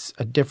out. It's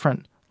a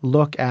different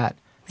look at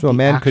so the a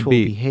man actual could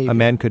be behavior. A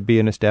man could be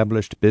an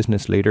established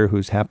business leader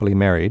who's happily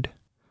married,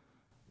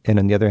 and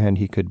on the other hand,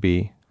 he could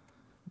be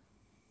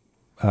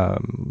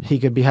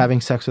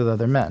having sex with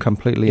other men.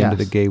 Completely into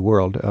the gay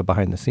world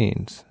behind the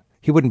scenes.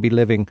 He wouldn't be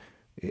living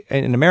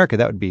in America.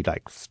 That would be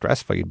like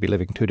stressful. You'd be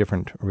living two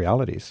different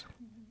realities.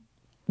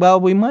 Well,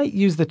 we might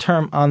use the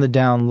term on the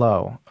down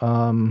low,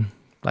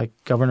 like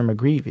Governor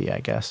McGreevey, I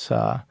guess,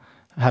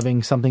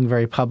 having something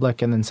very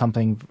public and then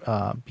something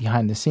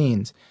behind the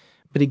scenes.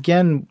 But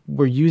again,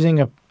 we're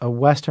using a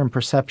Western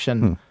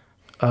perception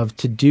of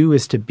to do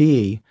is to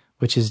be,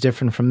 which is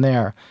different from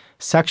there.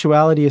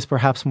 Sexuality is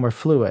perhaps more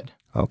fluid.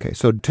 Okay,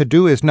 so to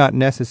do is not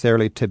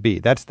necessarily to be.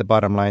 That's the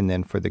bottom line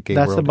then for the gay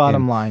world. That's the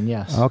bottom line,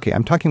 yes. Okay,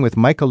 I'm talking with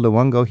Michael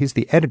Luongo. He's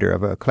the editor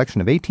of a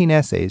collection of 18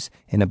 essays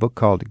in a book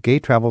called Gay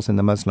Travels in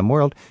the Muslim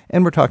World.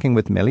 And we're talking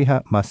with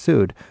Meliha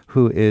Massoud,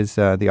 who is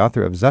the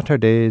author of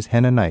Zatardeh's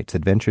Henna Nights,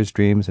 Adventures,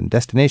 Dreams, and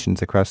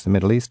Destinations Across the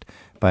Middle East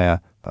by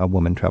a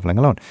woman traveling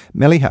alone.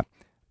 Meliha,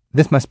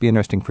 this must be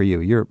interesting for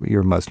you.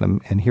 You're Muslim,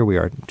 and here we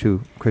are,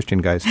 two Christian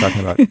guys talking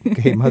about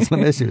gay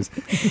Muslim issues.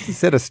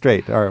 Set us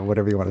straight, or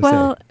whatever you want to say.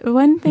 Well,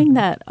 one thing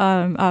that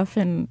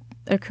often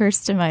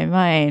occurs to my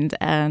mind,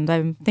 and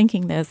I'm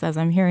thinking this as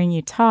I'm hearing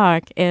you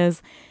talk,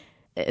 is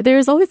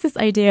there's always this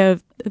idea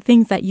of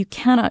things that you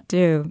cannot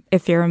do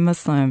if you're a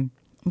Muslim.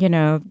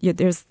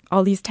 There's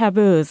all these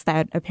taboos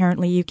that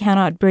apparently you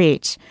cannot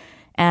breach,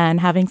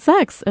 and having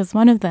sex is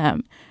one of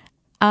them.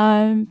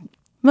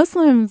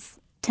 Muslims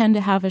tend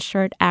to have a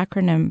short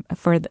acronym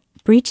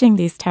breaching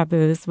these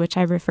taboos, which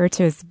I refer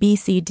to as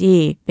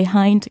BCD,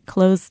 behind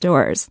closed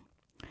doors,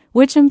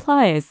 which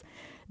implies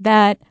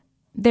that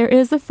there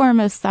is a form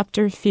of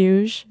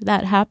subterfuge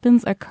that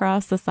happens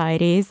across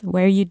societies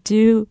where you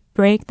do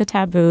break the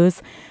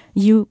taboos.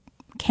 You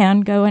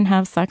can go and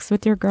have sex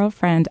with your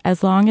girlfriend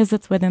as long as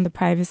it's within the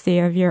privacy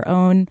of your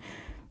own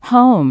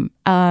home.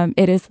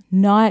 It is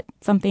not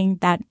something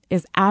that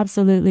is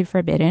absolutely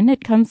forbidden.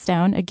 It comes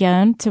down,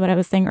 again, to what I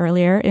was saying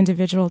earlier,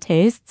 individual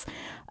tastes,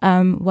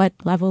 what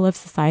level of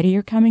society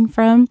you're coming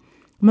from.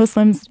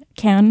 Muslims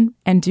can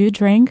and do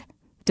drink,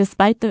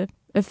 despite the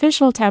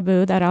official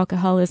taboo that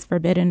alcohol is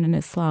forbidden in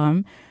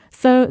Islam.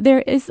 So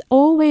there is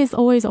always,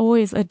 always,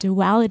 always a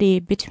duality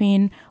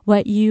between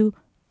what you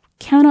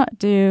cannot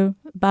do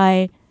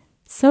by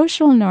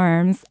social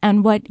norms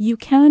and what you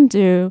can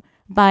do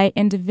by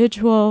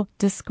individual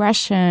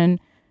discretion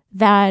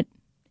that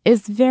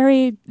is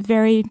very,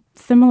 very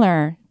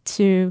similar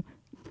to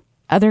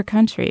other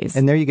countries.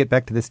 And there you get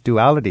back to this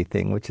duality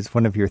thing, which is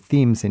one of your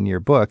themes in your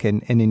book.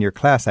 And in your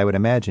class, I would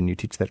imagine, you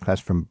teach that class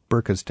from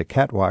burqas to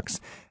catwalks.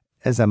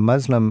 As a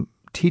Muslim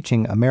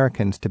teaching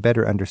Americans to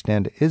better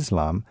understand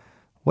Islam,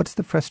 what's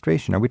the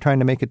frustration? Are we trying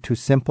to make it too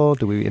simple?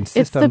 Do we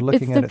insist on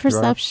looking at it? It's the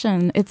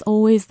perception. It's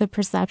always the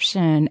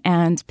perception,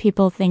 and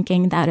people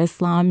thinking that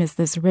Islam is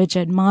this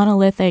rigid,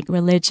 monolithic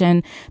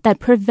religion that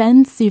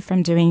prevents you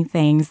from doing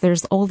things.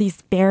 There's all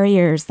these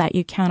barriers that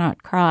you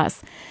cannot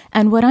cross.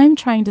 And what I'm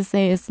trying to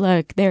say is,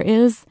 look, there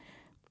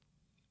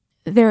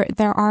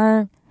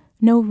are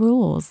no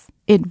rules.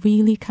 It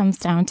really comes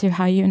down to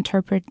how you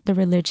interpret the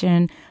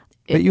religion.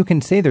 But you can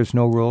say there's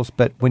no rules,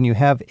 but when you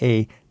have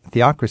a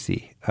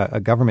theocracy, a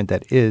government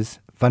that is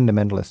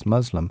fundamentalist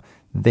Muslim,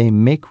 they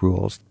make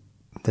rules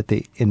that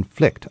they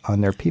inflict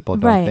on their people,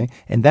 don't they?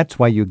 And that's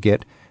why you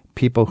get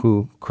people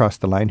who cross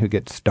the line who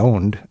get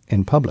stoned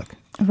in public.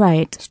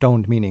 Right.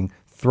 Stoned meaning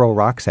throw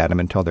rocks at them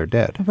until they're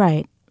dead.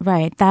 Right.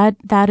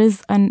 That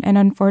is an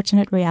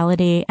unfortunate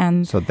reality.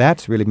 And so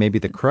that's really maybe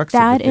the crux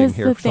of the thing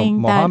here. So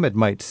Muhammad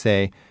might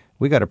say,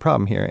 we got a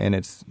problem here, and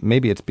it's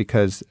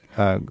because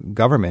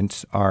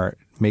governments are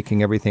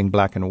making everything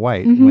black and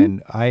white. Mm-hmm.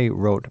 When I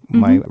wrote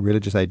my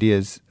religious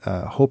ideas,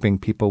 hoping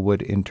people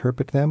would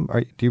interpret them.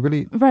 Do you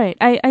really? Right.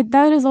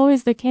 That is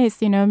always the case.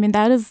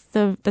 That is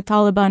the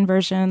Taliban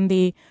version,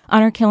 the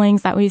honor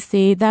killings that we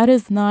see. That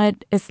is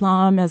not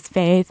Islam as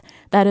faith.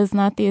 That is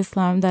not the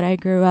Islam that I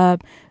grew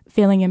up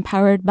feeling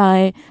empowered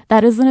by.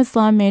 That is an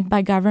Islam made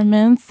by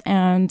governments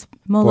and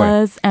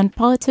mullahs and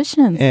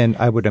politicians. And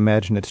I would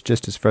imagine it's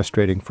just as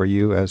frustrating for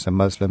you as a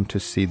Muslim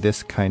to see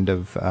this kind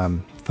of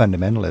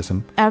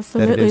fundamentalism.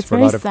 Absolutely. That it is it's for a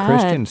very lot of sad.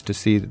 Christians to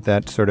see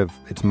that sort of,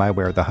 it's my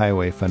way or the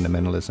highway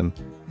fundamentalism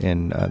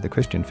in the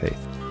Christian faith.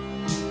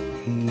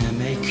 Ne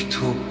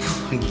mektup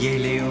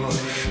geliyor,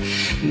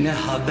 ne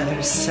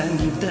haber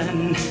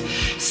senden.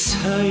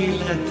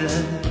 Söyle de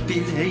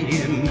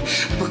bileyim,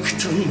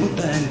 bıktın mı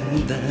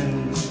benden?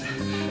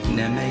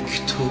 Ne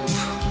mektup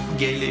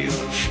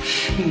geliyor,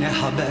 ne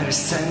haber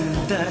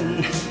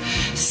senden.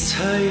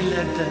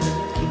 Söyle de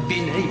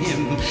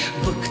bileyim,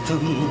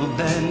 bıktın mı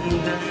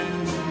benden?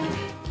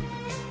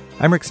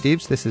 I'm Rick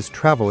Steves. This is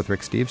Travel with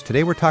Rick Steves.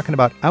 Today we're talking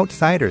about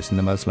outsiders in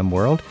the Muslim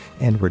world,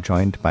 and we're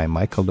joined by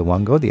Michael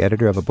Luongo, the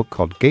editor of a book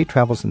called Gay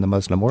Travels in the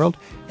Muslim World,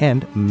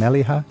 and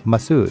Meliha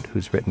Massoud,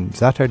 who's written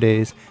Zaatar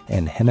Days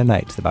and Henna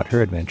Nights about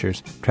her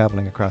adventures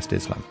traveling across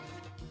Islam.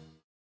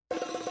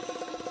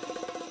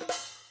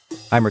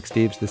 I'm Rick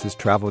Steves. This is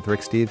Travel with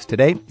Rick Steves.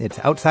 Today, it's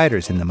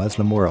outsiders in the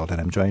Muslim world,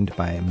 and I'm joined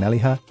by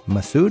Meliha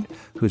Massoud,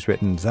 who's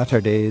written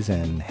Zaatar Days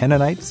and Henna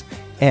Nights,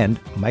 and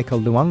Michael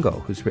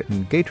Luongo, who's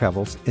written Gay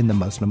Travels in the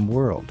Muslim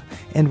World.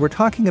 And we're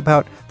talking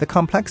about the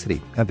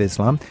complexity of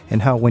Islam and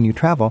how when you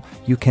travel,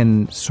 you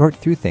can sort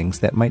through things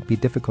that might be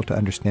difficult to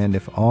understand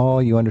if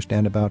all you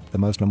understand about the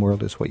Muslim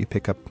world is what you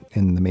pick up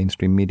in the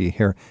mainstream media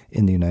here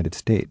in the United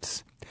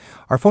States.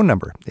 Our phone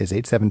number is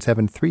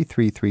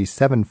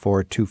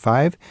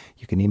 877-333-7425.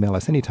 You can email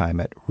us anytime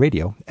at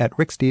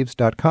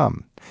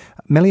radio@ricksteves.com.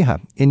 Meliha,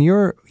 in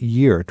your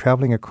year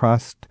traveling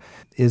across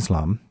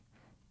Islam,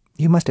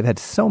 you must have had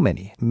so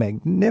many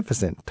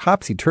magnificent,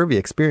 topsy-turvy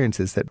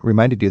experiences that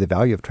reminded you of the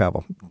value of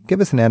travel. Give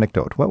us an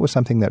anecdote. What was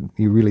something that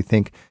you really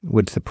think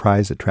would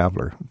surprise a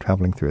traveler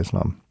traveling through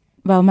Islam?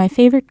 Well, my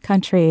favorite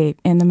country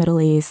in the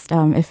Middle East,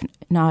 if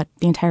not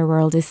the entire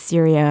world, is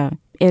Syria.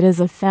 It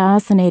is a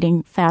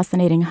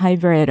fascinating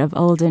hybrid of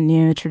old and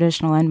new,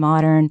 traditional and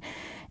modern.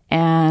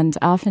 And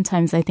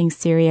oftentimes I think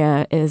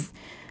Syria is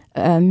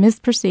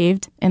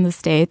misperceived in the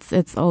States.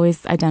 It's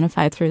always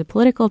identified through the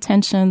political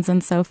tensions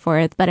and so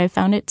forth. But I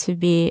found it to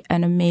be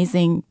an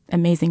amazing,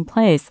 amazing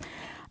place.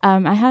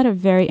 I had a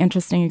very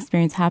interesting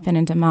experience happen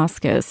in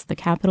Damascus, the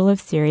capital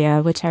of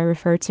Syria, which I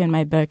refer to in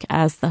my book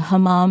as the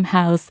Hammam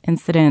House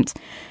incident.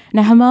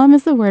 Now, hammam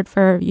is the word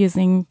for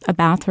using a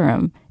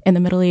bathroom in the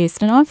Middle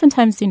East. And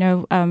oftentimes,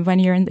 when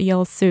you're in the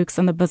old souks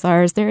and the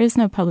bazaars, there is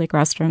no public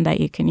restroom that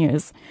you can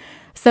use.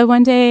 So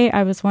one day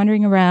I was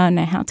wandering around and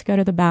I had to go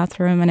to the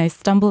bathroom and I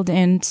stumbled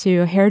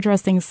into a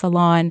hairdressing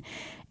salon,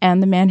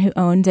 and the man who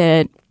owned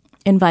it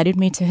invited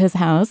me to his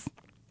house.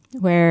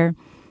 where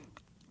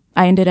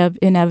I ended up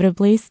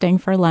inevitably staying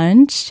for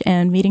lunch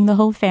and meeting the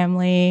whole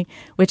family,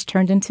 which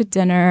turned into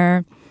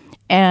dinner.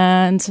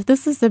 And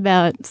this is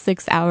about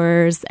 6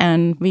 hours,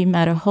 and we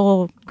met a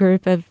whole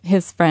group of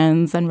his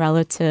friends and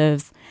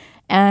relatives.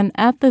 And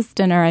at this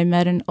dinner, I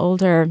met an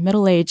older,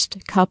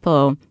 middle-aged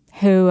couple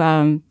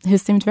who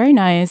seemed very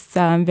nice,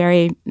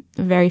 very,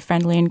 very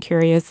friendly and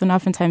curious. And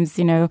oftentimes,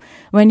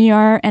 when you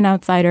are an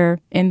outsider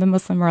in the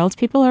Muslim world,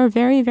 people are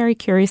very, very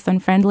curious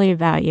and friendly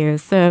about you.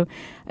 So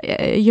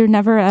you're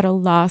never at a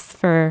loss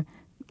for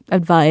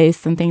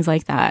advice and things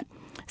like that.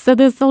 So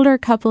this older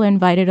couple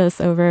invited us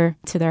over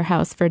to their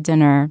house for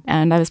dinner.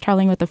 And I was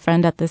traveling with a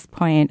friend at this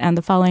point. And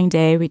the following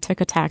day, we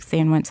took a taxi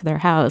and went to their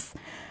house.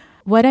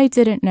 What I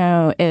didn't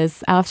know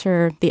is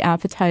after the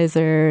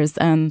appetizers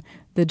and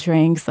the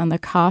drinks and the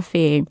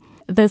coffee,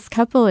 this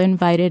couple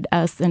invited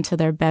us into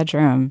their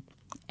bedroom.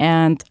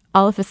 And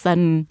all of a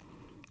sudden,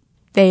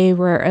 they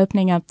were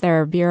opening up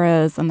their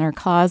bureaus and their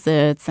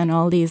closets, and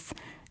all these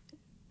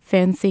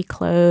fancy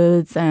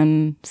clothes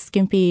and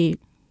skimpy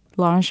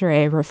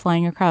lingerie were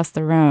flying across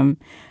the room.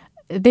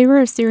 They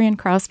were Syrian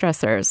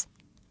cross-dressers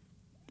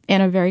in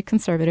a very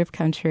conservative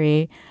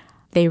country.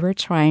 They were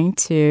trying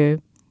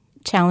to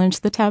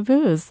challenge the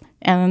taboos,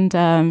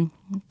 and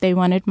they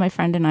wanted my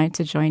friend and I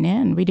to join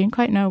in. We didn't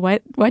quite know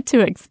what to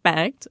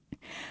expect.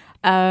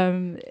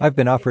 I've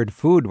been offered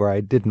food where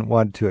I didn't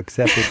want to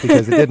accept it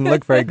because it didn't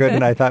look very good,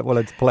 and I thought, well,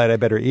 it's polite, I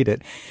better eat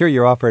it. Here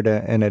you're offered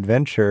an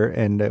adventure,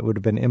 and it would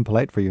have been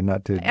impolite for you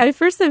not to. At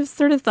first, I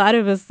sort of thought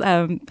it was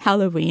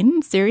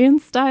Halloween, Syrian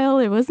style.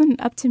 It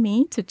wasn't up to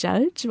me to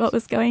judge what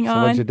was going on.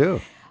 So what'd you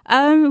do?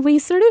 We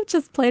sort of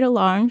just played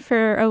along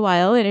for a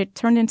while, and it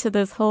turned into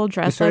this whole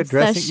dress-up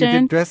session. You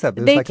did dress up.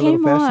 It was they like a little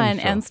came fashion on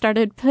show. and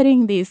started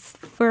putting these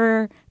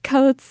fur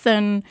coats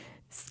and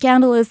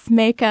scandalous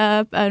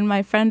makeup on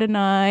my friend and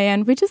I,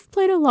 and we just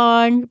played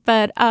along.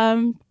 But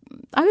I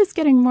was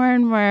getting more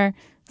and more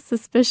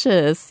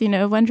suspicious,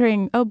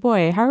 wondering, oh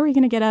boy, how are we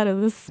going to get out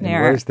of this snare?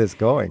 And where's this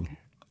going?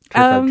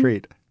 Trick or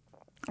treat.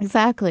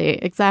 Exactly.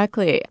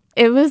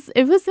 It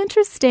was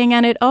interesting,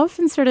 and it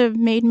often sort of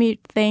made me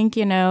think,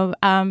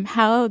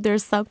 how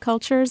there's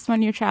subcultures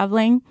when you're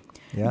traveling.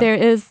 Yeah. There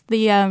is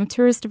the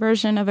tourist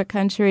version of a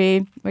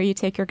country where you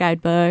take your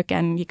guidebook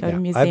and you go to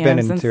museums and stuff.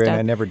 I've been in Syria, and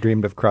I never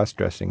dreamed of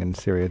cross-dressing in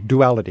Syria.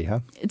 Duality, huh?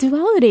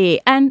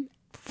 Duality. And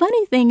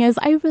funny thing is,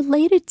 I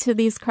related to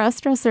these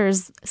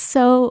cross-dressers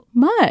so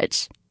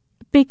much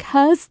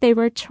because they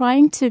were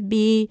trying to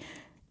be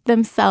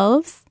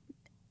themselves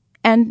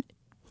and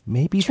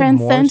maybe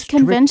transcend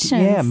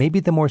conventions. Yeah, maybe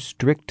the more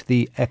strict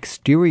the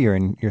exterior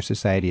in your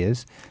society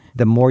is,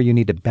 the more you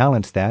need to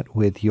balance that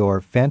with your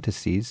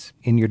fantasies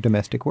in your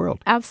domestic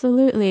world.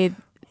 Absolutely.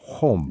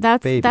 Home,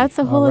 that's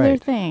a whole other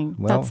right. thing.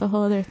 Well, that's a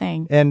whole other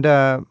thing. And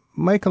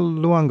Michael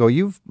Luongo,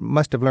 you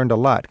must have learned a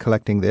lot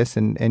collecting this,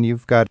 and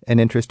you've got an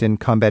interest in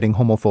combating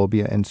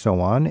homophobia and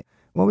so on.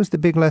 What was the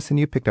big lesson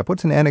you picked up?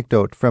 What's an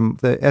anecdote from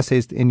the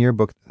essays in your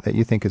book that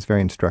you think is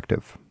very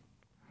instructive?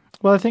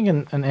 Well, I think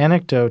an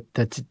anecdote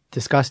that's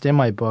discussed in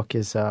my book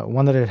is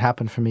one that had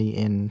happened for me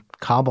in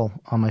Kabul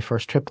on my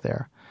first trip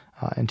there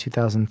in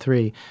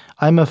 2003.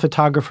 I'm a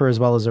photographer as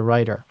well as a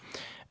writer,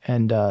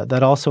 and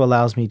that also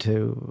allows me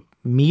to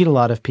meet a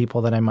lot of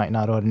people that I might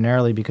not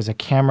ordinarily, because a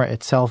camera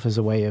itself is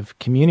a way of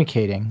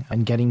communicating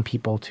and getting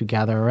people to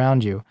gather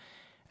around you.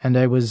 And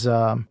I was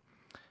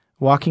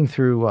walking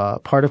through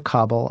part of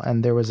Kabul,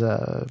 and there was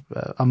a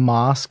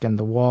mosque and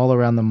the wall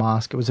around the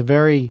mosque. It was a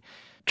very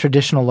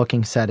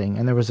traditional-looking setting,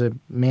 and there was a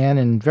man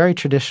in very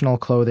traditional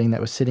clothing that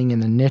was sitting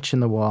in the niche in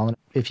the wall. And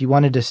if you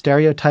wanted to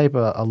stereotype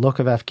a look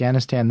of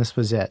Afghanistan, this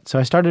was it. So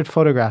I started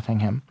photographing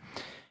him.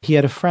 He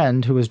had a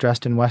friend who was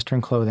dressed in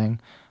Western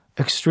clothing,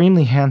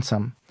 extremely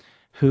handsome,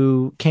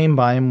 who came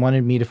by and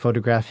wanted me to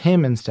photograph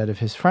him instead of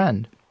his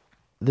friend.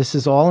 This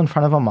is all in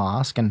front of a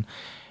mosque, and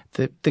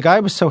the guy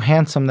was so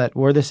handsome that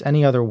were this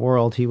any other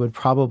world, he would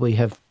probably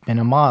have been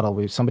a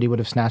model. Somebody would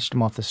have snatched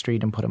him off the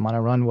street and put him on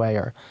a runway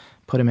or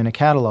put him in a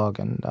catalog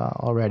and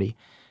already.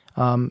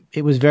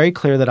 It was very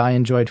clear that I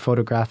enjoyed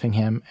photographing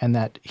him and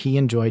that he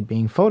enjoyed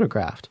being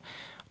photographed.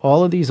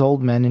 All of these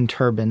old men in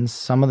turbans,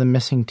 some of them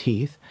missing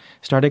teeth,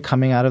 started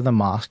coming out of the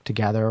mosque to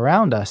gather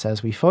around us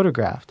as we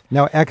photographed.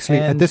 Now, actually,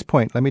 at this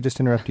point, let me just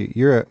interrupt you.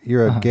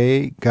 You're a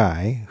gay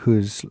guy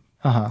who's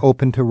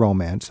open to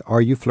romance.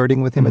 Are you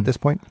flirting with him at this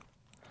point?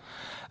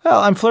 Well,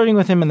 I'm flirting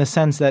with him in the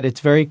sense that it's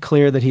very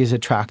clear that he's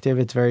attractive.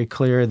 It's very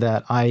clear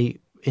that I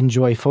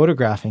enjoy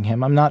photographing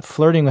him. I'm not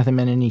flirting with him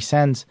in any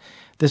sense.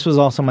 This was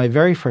also my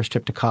very first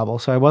trip to Kabul,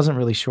 so I wasn't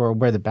really sure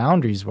where the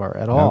boundaries were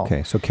at all.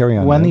 Okay, so carry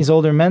on. When these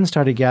older men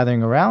started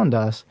gathering around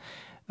us,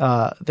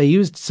 they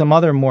used some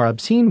other more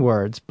obscene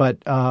words, but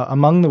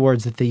among the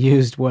words that they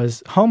used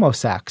was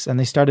homosex, and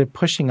they started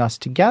pushing us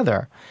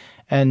together.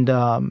 And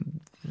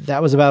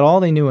that was about all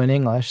they knew in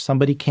English.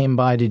 Somebody came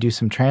by to do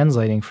some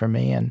translating for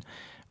me, and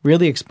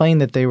really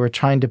explained that they were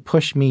trying to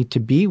push me to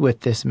be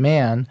with this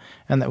man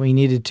and that we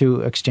needed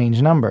to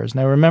exchange numbers.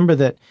 Now, remember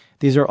that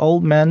these are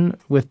old men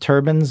with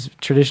turbans,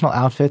 traditional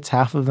outfits,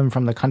 half of them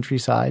from the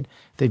countryside.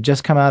 They've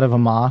just come out of a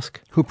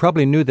mosque. Who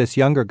probably knew this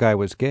younger guy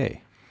was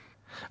gay.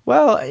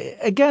 Well,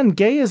 again,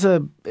 gay is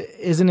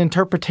an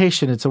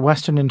interpretation. It's a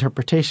Western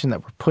interpretation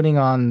that we're putting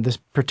on this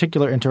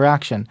particular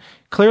interaction.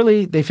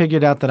 Clearly, they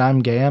figured out that I'm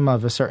gay, I'm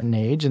of a certain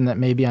age, and that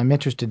maybe I'm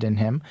interested in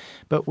him.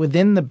 But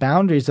within the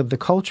boundaries of the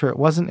culture, it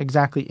wasn't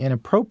exactly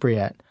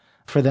inappropriate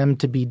for them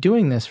to be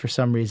doing this for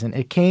some reason.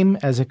 It came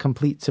as a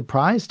complete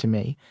surprise to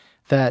me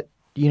that,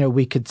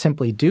 we could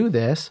simply do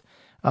this.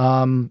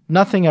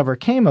 Nothing ever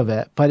came of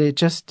it, but it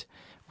just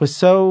was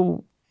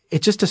so...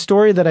 It's just a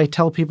story that I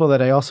tell people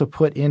that I also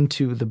put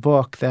into the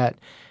book, that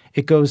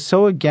it goes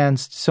so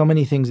against so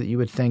many things that you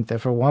would think. That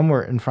for one,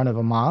 we're in front of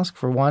a mosque.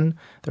 For one,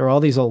 there are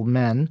all these old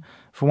men.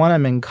 For one,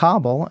 I'm in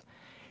Kabul.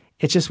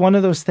 It's just one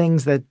of those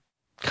things that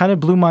kind of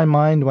blew my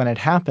mind when it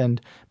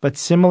happened, but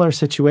similar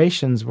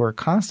situations were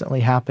constantly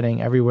happening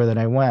everywhere that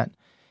I went.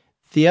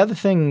 The other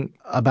thing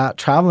about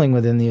traveling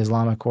within the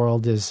Islamic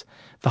world is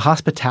the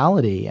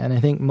hospitality. And I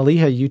think,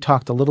 Maliha, you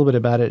talked a little bit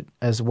about it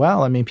as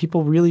well. I mean,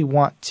 people really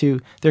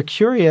they're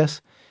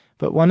curious,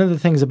 but one of the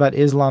things about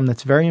Islam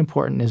that's very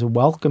important is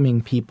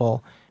welcoming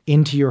people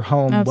into your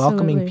home, Absolutely.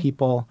 Welcoming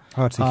people.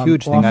 Oh, it's a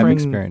huge thing I've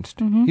experienced.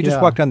 Mm-hmm. You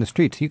just walk down the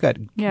streets. You got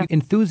Yeah.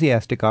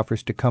 enthusiastic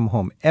offers to come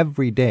home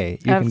every day.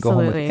 You can go home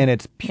with, Absolutely. and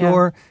it's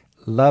pure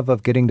love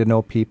of getting to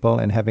know people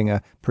and having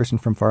a person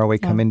from far away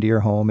come into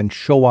your home and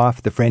show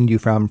off the friend you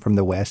found from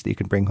the West that you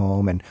can bring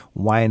home and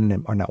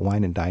not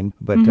wine and dine,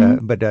 but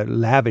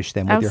lavish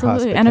them with your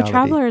hospitality. And a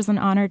traveler is an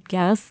honored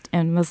guest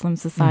in Muslim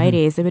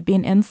societies. It would be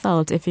an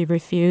insult if you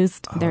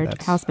refused their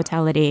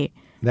hospitality.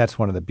 That's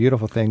one of the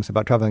beautiful things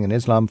about traveling in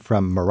Islam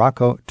from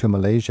Morocco to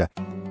Malaysia.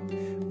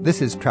 This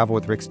is Travel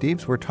with Rick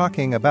Steves. We're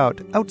talking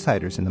about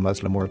outsiders in the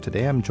Muslim world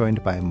today. I'm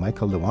joined by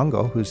Michael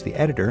Luongo, who's the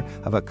editor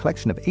of a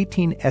collection of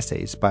 18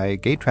 essays by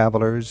gay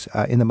travelers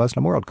in the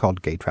Muslim world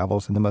called Gay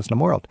Travels in the Muslim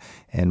World.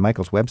 And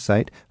Michael's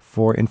website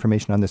for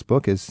information on this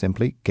book is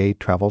simply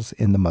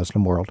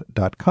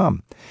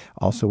gaytravelsinthemuslimworld.com.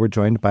 Also, we're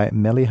joined by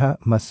Maliha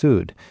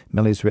Massoud.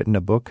 Melly's written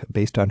a book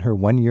based on her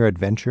one-year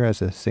adventure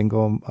as a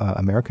single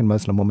American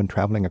Muslim woman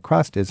traveling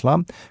across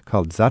Islam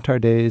called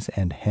Zaatar Days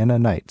and Henna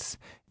Nights.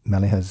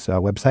 Maliha's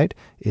website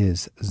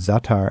is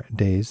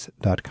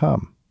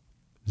zaatardays.com,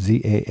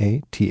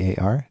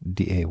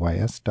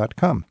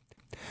 ZAATARDAYS.com.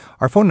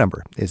 Our phone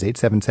number is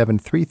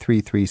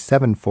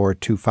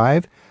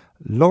 877-333-7425.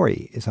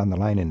 Lori is on the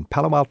line in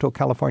Palo Alto,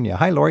 California.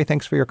 Hi, Lori.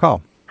 Thanks for your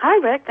call. Hi,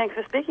 Rick. Thanks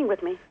for speaking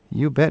with me.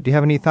 You bet. Do you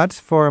have any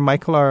thoughts for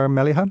Michael or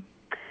Maliha?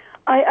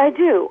 I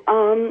do.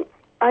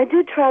 I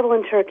did travel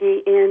in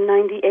Turkey in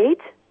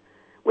 98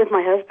 with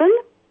my husband,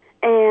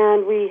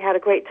 and we had a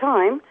great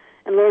time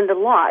and learned a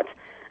lot.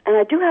 And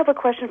I do have a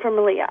question for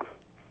Maliha.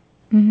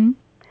 Mm-hmm.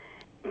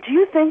 Do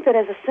you think that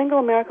as a single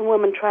American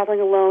woman traveling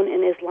alone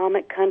in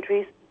Islamic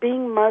countries,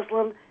 being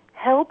Muslim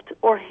helped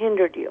or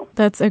hindered you?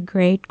 That's a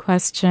great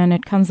question.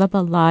 It comes up a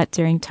lot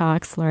during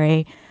talks,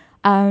 Lori.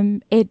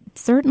 It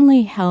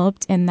certainly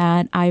helped in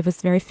that I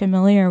was very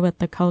familiar with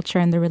the culture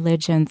and the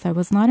religions. I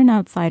was not an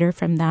outsider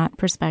from that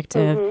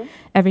perspective. Mm-hmm.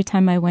 Every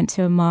time I went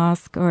to a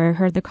mosque or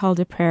heard the call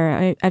to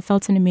prayer, I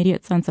felt an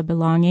immediate sense of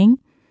belonging.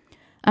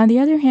 On the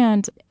other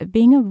hand,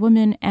 being a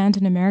woman and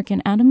an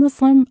American and a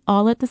Muslim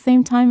all at the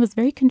same time was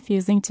very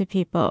confusing to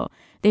people.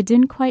 They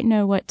didn't quite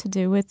know what to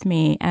do with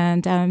me,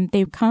 and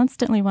they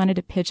constantly wanted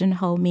to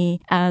pigeonhole me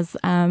as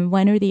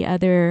one or the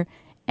other.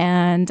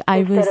 And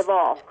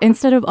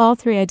instead of all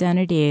three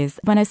identities.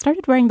 When I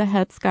started wearing the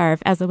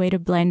headscarf as a way to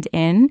blend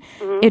in,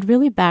 it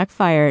really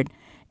backfired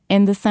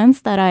in the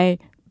sense that I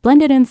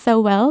blended in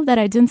so well that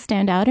I didn't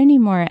stand out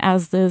anymore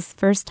as this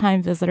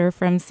first-time visitor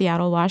from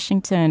Seattle,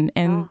 Washington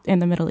in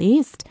the Middle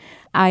East.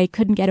 I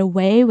couldn't get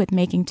away with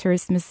making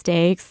tourist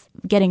mistakes,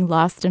 getting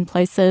lost in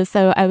places,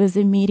 so I was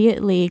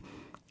immediately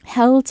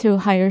held to a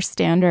higher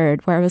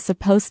standard where I was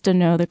supposed to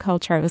know the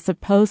culture. I was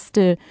supposed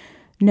to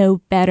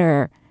know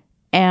better,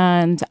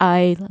 and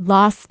I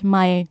lost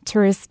my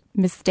tourist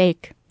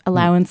mistake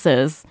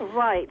allowances.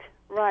 Right.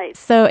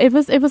 So it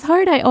was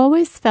hard. I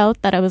always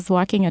felt that I was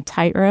walking a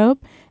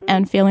tightrope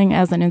and feeling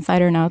as an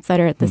insider and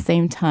outsider at the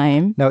same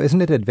time. Now, isn't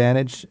it an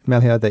advantage,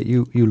 Maliha, that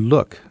you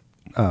look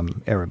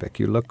Arabic?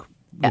 You look,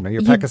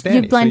 you're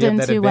Pakistani. You blend so you in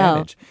have that too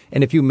advantage. well.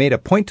 And if you made a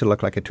point to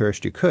look like a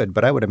tourist, you could.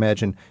 But I would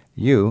imagine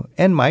you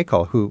and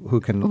Michael,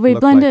 who can we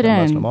look like blended a in.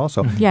 Muslim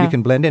also, Yeah. you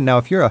can blend in. Now,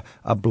 if you're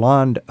a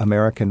blonde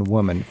American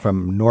woman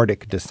from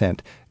Nordic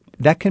descent,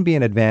 that can be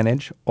an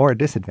advantage or a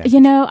disadvantage.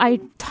 I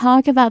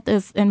talk about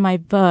this in my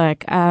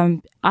book.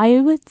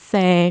 I would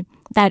say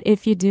that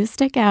if you do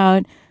stick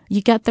out,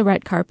 you get the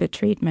red carpet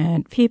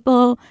treatment.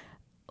 People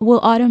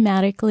will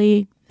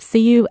automatically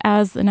see you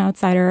as an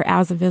outsider,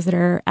 as a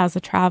visitor, as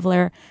a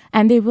traveler,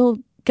 and they will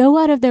go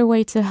out of their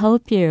way to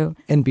help you.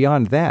 And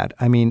beyond that,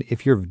 I mean,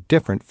 if you're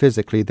different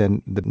physically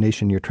than the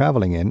nation you're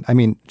traveling in, I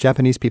mean,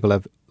 Japanese people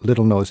have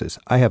little noses.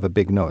 I have a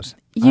big nose.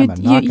 I'm a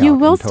knockout You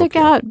will in stick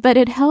Tokyo. out, but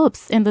it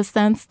helps in the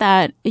sense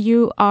that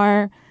you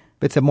are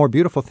It's a more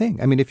beautiful thing.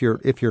 I mean, if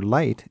you're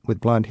light with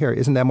blonde hair,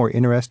 isn't that more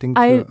interesting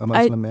to a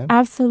Muslim man?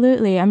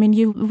 Absolutely. I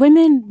mean,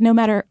 women, no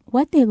matter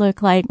what they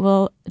look like,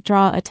 will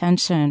draw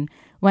attention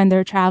when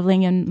they're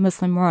traveling in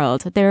Muslim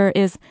world. There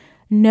is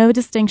no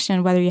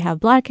distinction whether you have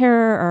black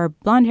hair or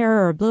blonde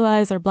hair or blue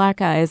eyes or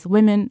black eyes.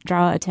 Women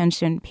draw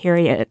attention,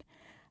 period.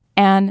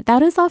 And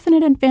that is often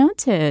an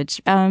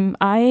advantage.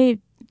 I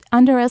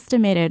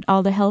underestimated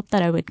all the help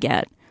that I would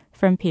get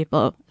from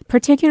people,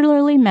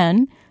 particularly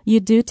men. You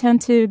do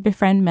tend to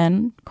befriend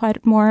men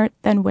quite more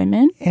than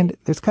women. And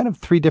there's kind of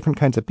three different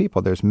kinds of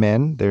people. There's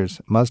men, there's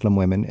Muslim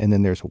women, and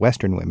then there's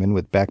Western women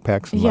with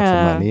backpacks and lots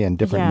of money and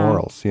different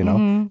morals, you know.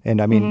 Mm-hmm.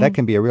 And I mean, that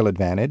can be a real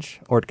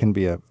advantage, or it can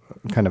be a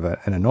kind of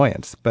an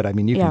annoyance. But I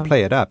mean, you can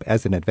play it up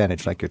as an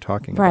advantage like you're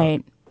talking about.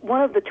 Right.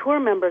 One of the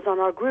tour members on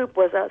our group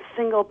was a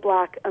single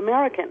black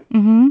American.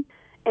 Mm-hmm.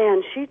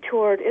 And she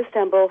toured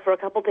Istanbul for a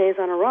couple days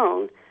on her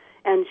own.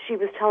 And she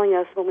was telling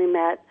us when we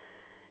met,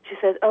 she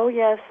said, oh,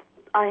 yes,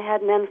 I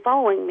had men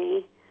following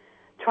me,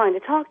 trying to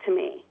talk to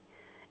me.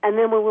 And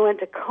then when we went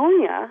to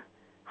Konya,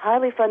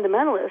 highly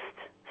fundamentalist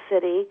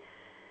city,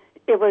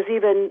 it was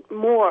even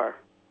more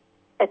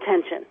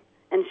attention.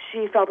 And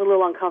she felt a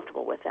little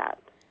uncomfortable with that.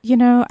 You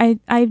know,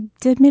 I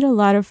did meet a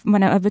lot of,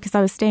 because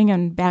I was staying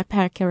in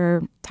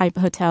backpacker type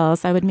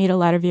hotels, I would meet a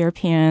lot of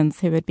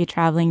Europeans who would be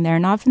traveling there.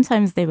 And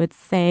oftentimes they would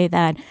say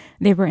that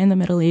they were in the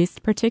Middle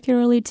East,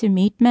 particularly to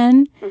meet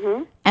men.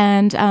 Mm-hmm.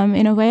 And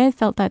in a way, I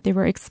felt that they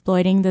were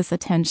exploiting this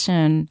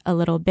attention a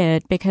little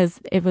bit because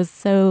it was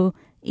so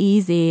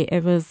easy.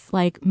 It was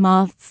like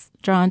moths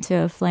drawn to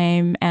a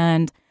flame.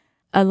 And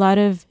a lot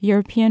of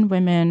European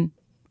women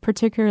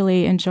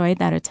particularly enjoyed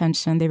that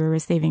attention they were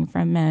receiving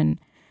from men.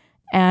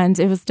 And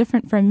it was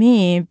different for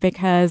me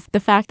because the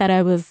fact that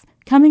I was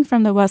coming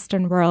from the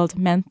Western world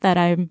meant that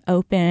I'm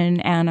open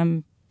and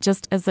I'm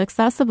just as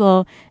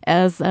accessible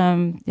as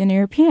an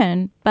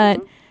European.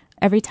 But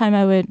every time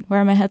I would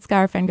wear my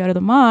headscarf and go to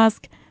the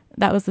mosque,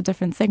 that was a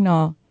different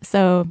signal.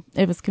 So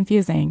it was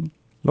confusing.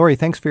 Lori,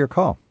 thanks for your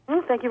call.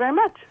 Thank you very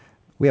much.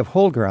 We have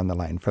Holger on the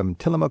line from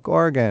Tillamook,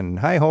 Oregon.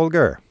 Hi,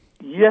 Holger.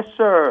 Yes,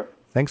 sir.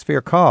 Thanks for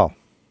your call.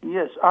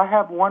 Yes, I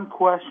have one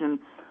question.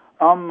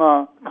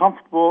 I'm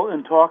comfortable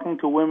in talking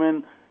to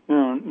women,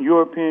 in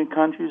European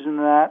countries and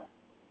that,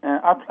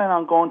 and I plan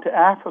on going to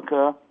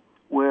Africa,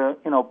 where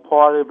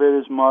part of it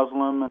is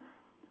Muslim.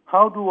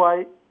 How do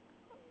I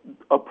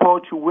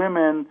approach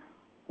women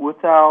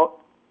without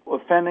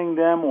offending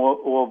them,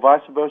 or vice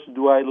versa?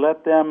 Do I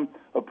let them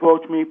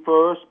approach me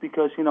first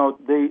because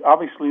they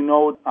obviously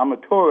know I'm a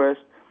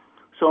tourist?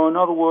 So, in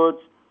other words,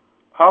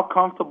 how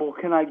comfortable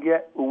can I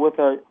get with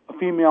a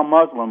female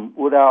Muslim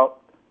without?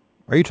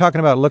 Are you talking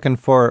about looking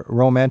for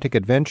romantic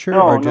adventure,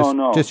 No, or just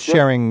no. just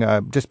sharing,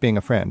 just being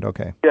a friend?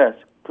 Okay. Yes,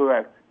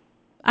 correct.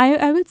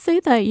 I would say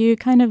that you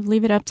kind of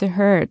leave it up to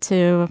her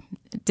to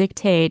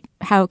dictate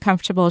how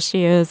comfortable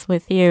she is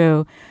with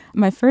you.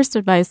 My first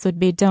advice would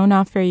be don't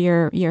offer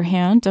your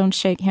hand, don't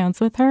shake hands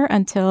with her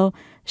until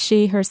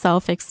she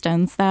herself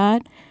extends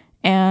that,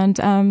 and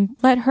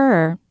let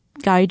her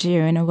guide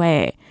you in a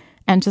way,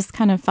 and just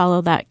kind of follow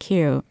that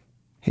cue.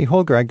 Hey,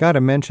 Holger, I got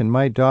to mention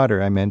my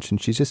daughter.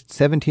 She's just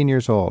 17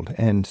 years old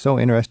and so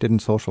interested in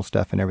social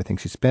stuff and everything.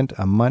 She spent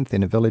a month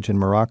in a village in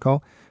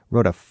Morocco,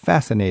 wrote a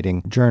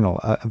fascinating journal,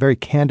 a very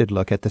candid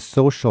look at the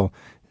social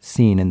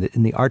scene and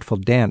the artful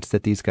dance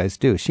that these guys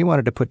do. She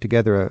wanted to put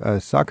together a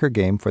soccer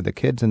game for the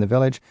kids in the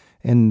village,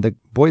 and the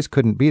boys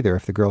couldn't be there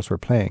if the girls were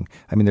playing.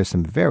 I mean, there's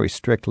some very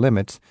strict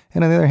limits.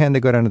 And on the other hand, they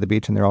go down to the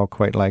beach and they're all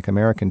quite like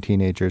American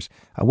teenagers.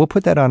 We'll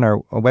put that on our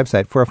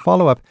website. For a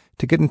follow-up,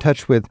 to get in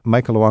touch with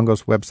Michael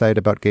Luongo's website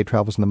about gay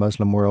travels in the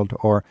Muslim world,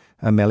 or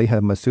Meliha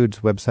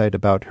Masood's website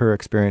about her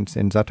experience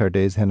in Zatar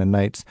days, Henna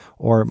nights,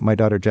 or my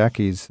daughter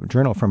Jackie's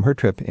journal from her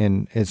trip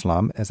in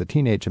Islam as a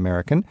teenage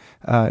American,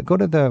 go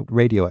to the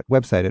radio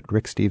website at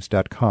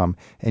ricksteves.com,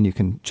 and you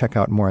can check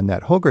out more on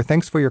that. Holger,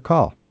 thanks for your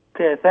call.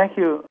 Okay, thank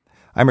you.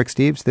 I'm Rick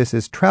Steves. This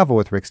is Travel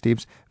with Rick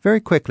Steves. Very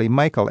quickly,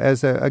 Michael,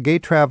 as a gay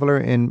traveler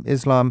in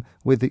Islam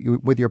with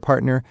your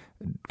partner,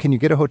 can you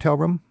get a hotel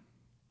room?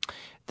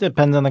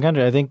 Depends on the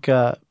country. I think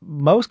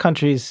most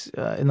countries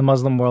in the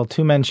Muslim world,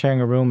 two men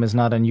sharing a room is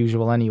not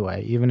unusual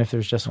anyway, even if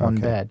there's just one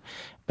bed.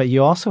 But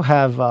you also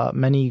have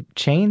many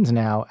chains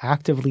now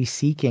actively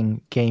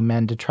seeking gay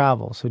men to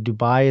travel. So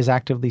Dubai is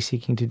actively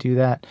seeking to do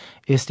that.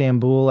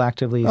 Istanbul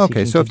actively seeking to do that.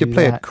 Okay, so if you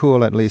play it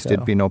cool, at least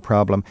it'd be no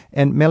problem.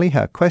 And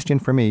Meliha, question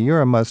for me.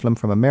 You're a Muslim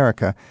from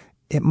America.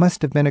 It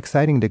must have been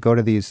exciting to go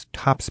to these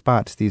top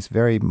spots, these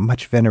very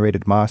much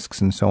venerated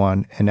mosques and so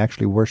on, and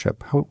actually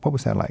worship. What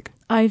was that like?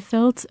 I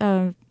felt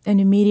an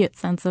immediate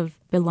sense of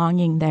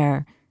belonging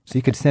there. So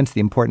you could sense the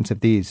importance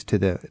of these to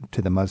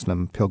the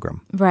Muslim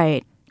pilgrim.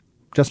 Right.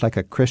 Just like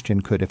a Christian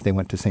could if they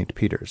went to St.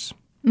 Peter's.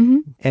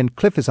 Mm-hmm. And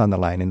Cliff is on the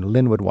line in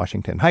Linwood,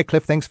 Washington. Hi,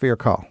 Cliff. Thanks for your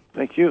call.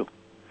 Thank you.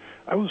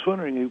 I was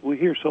wondering, we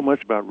hear so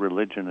much about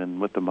religion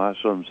and what the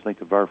Muslims think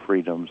of our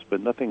freedoms,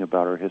 but nothing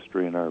about our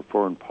history and our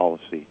foreign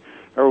policy.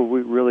 How are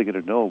we really going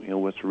to know,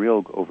 what's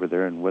real over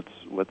there and what's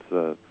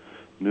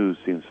news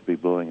seems to be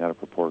blowing out of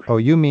proportion. Oh,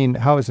 you mean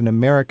how is an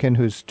American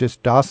who's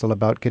just docile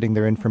about getting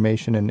their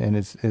information and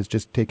is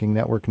just taking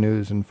network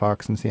news and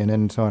Fox and CNN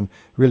and so on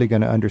really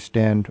going to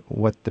understand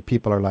what the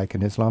people are like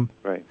in Islam?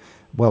 Right.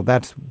 Well,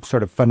 that's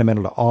sort of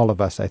fundamental to all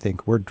of us, I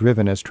think. We're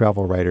driven as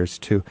travel writers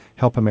to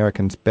help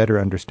Americans better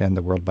understand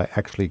the world by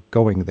actually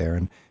going there.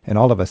 And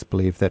all of us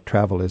believe that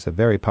travel is a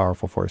very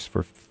powerful force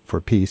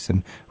for peace.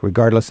 And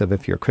regardless of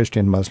if you're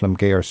Christian, Muslim,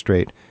 gay, or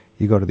straight,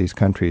 you go to these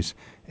countries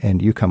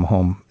and you come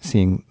home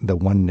seeing the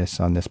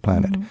oneness on this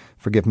planet. Mm-hmm.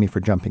 Forgive me for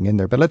jumping in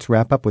there, but let's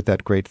wrap up with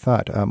that great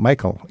thought.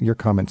 Michael, your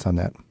comments on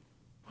that.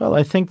 Well,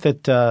 I think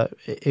that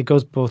it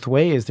goes both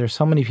ways. There's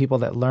so many people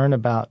that learn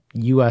about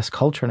U.S.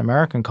 culture and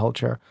American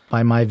culture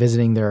by my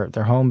visiting their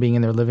home, being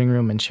in their living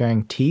room and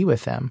sharing tea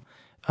with them.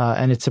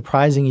 And it's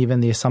surprising even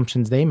the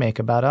assumptions they make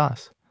about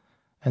us.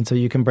 And so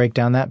you can break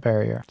down that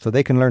barrier. So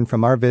they can learn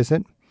from our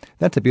visit.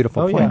 That's a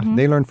beautiful point. Yeah. Mm-hmm.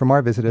 They learn from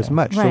our visit as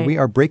much. Right. So we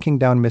are breaking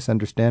down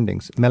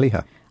misunderstandings.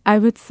 Meliha. I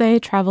would say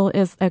travel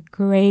is a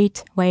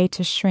great way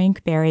to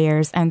shrink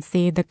barriers and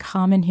see the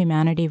common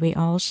humanity we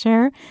all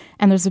share.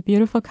 And there's a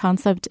beautiful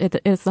concept. It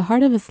is the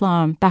heart of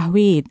Islam,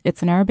 Tawheed.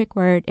 It's an Arabic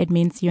word. It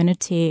means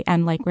unity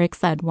and, like Rick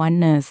said,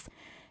 oneness.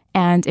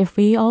 And if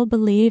we all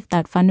believe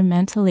that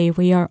fundamentally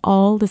we are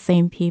all the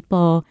same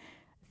people,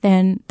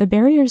 then the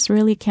barriers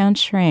really can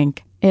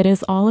shrink. It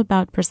is all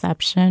about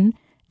perception.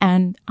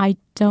 And I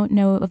don't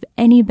know of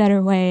any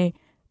better way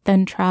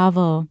than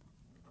travel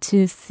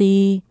to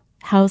see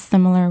how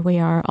similar we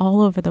are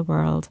all over the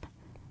world.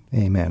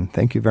 Amen.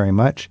 Thank you very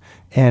much.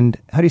 And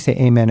how do you say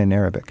amen in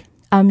Arabic?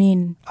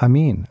 Ameen.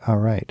 Ameen. All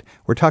right.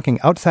 We're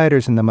talking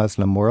outsiders in the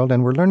Muslim world,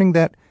 and we're learning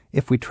that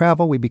if we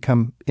travel, we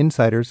become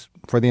insiders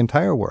for the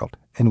entire world.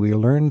 And we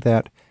learn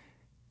that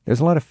there's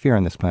a lot of fear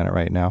on this planet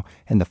right now,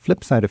 and the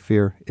flip side of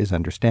fear is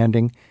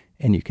understanding,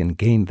 and you can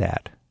gain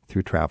that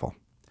through travel.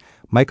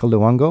 Michael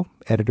Luongo,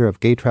 editor of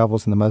Gay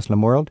Travels in the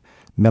Muslim World,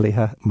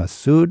 Meliha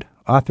Massoud,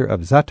 author of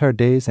Za'atar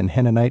Days and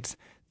Henna Nights,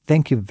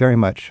 thank you very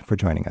much for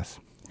joining us.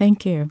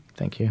 Thank you.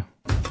 Thank you.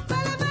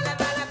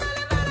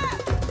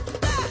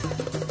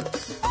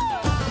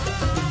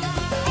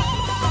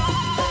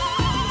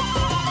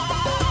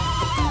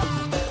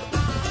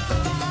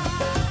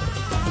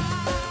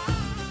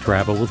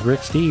 Travel with Rick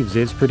Steves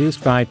is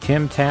produced by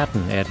Tim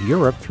Tatton at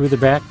Europe Through the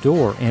Back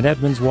Door in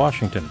Edmonds,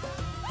 Washington.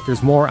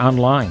 There's more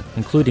online,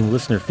 including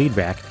listener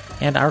feedback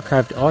and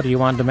archived audio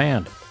on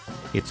demand.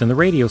 It's in the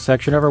radio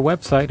section of our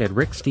website at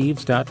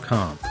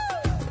ricksteves.com.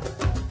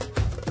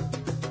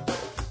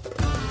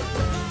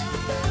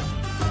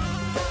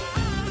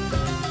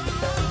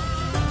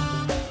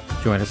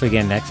 Join us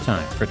again next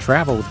time for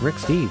Travel with Rick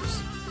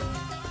Steves.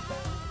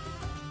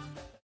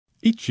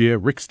 Each year,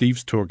 Rick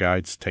Steves tour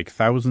guides take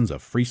thousands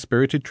of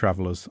free-spirited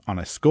travelers on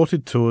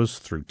escorted tours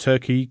through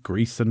Turkey,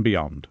 Greece, and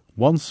beyond,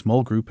 one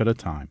small group at a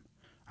time.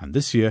 And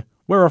this year,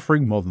 we're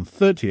offering more than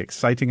 30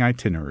 exciting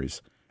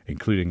itineraries,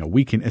 including a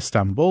week in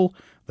Istanbul,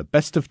 the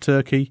best of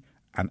Turkey,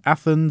 and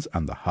Athens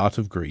and the heart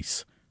of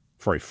Greece.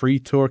 For a free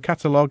tour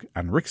catalogue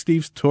and Rick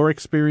Steves Tour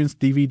Experience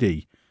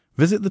DVD,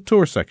 visit the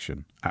tour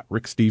section at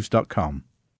ricksteves.com.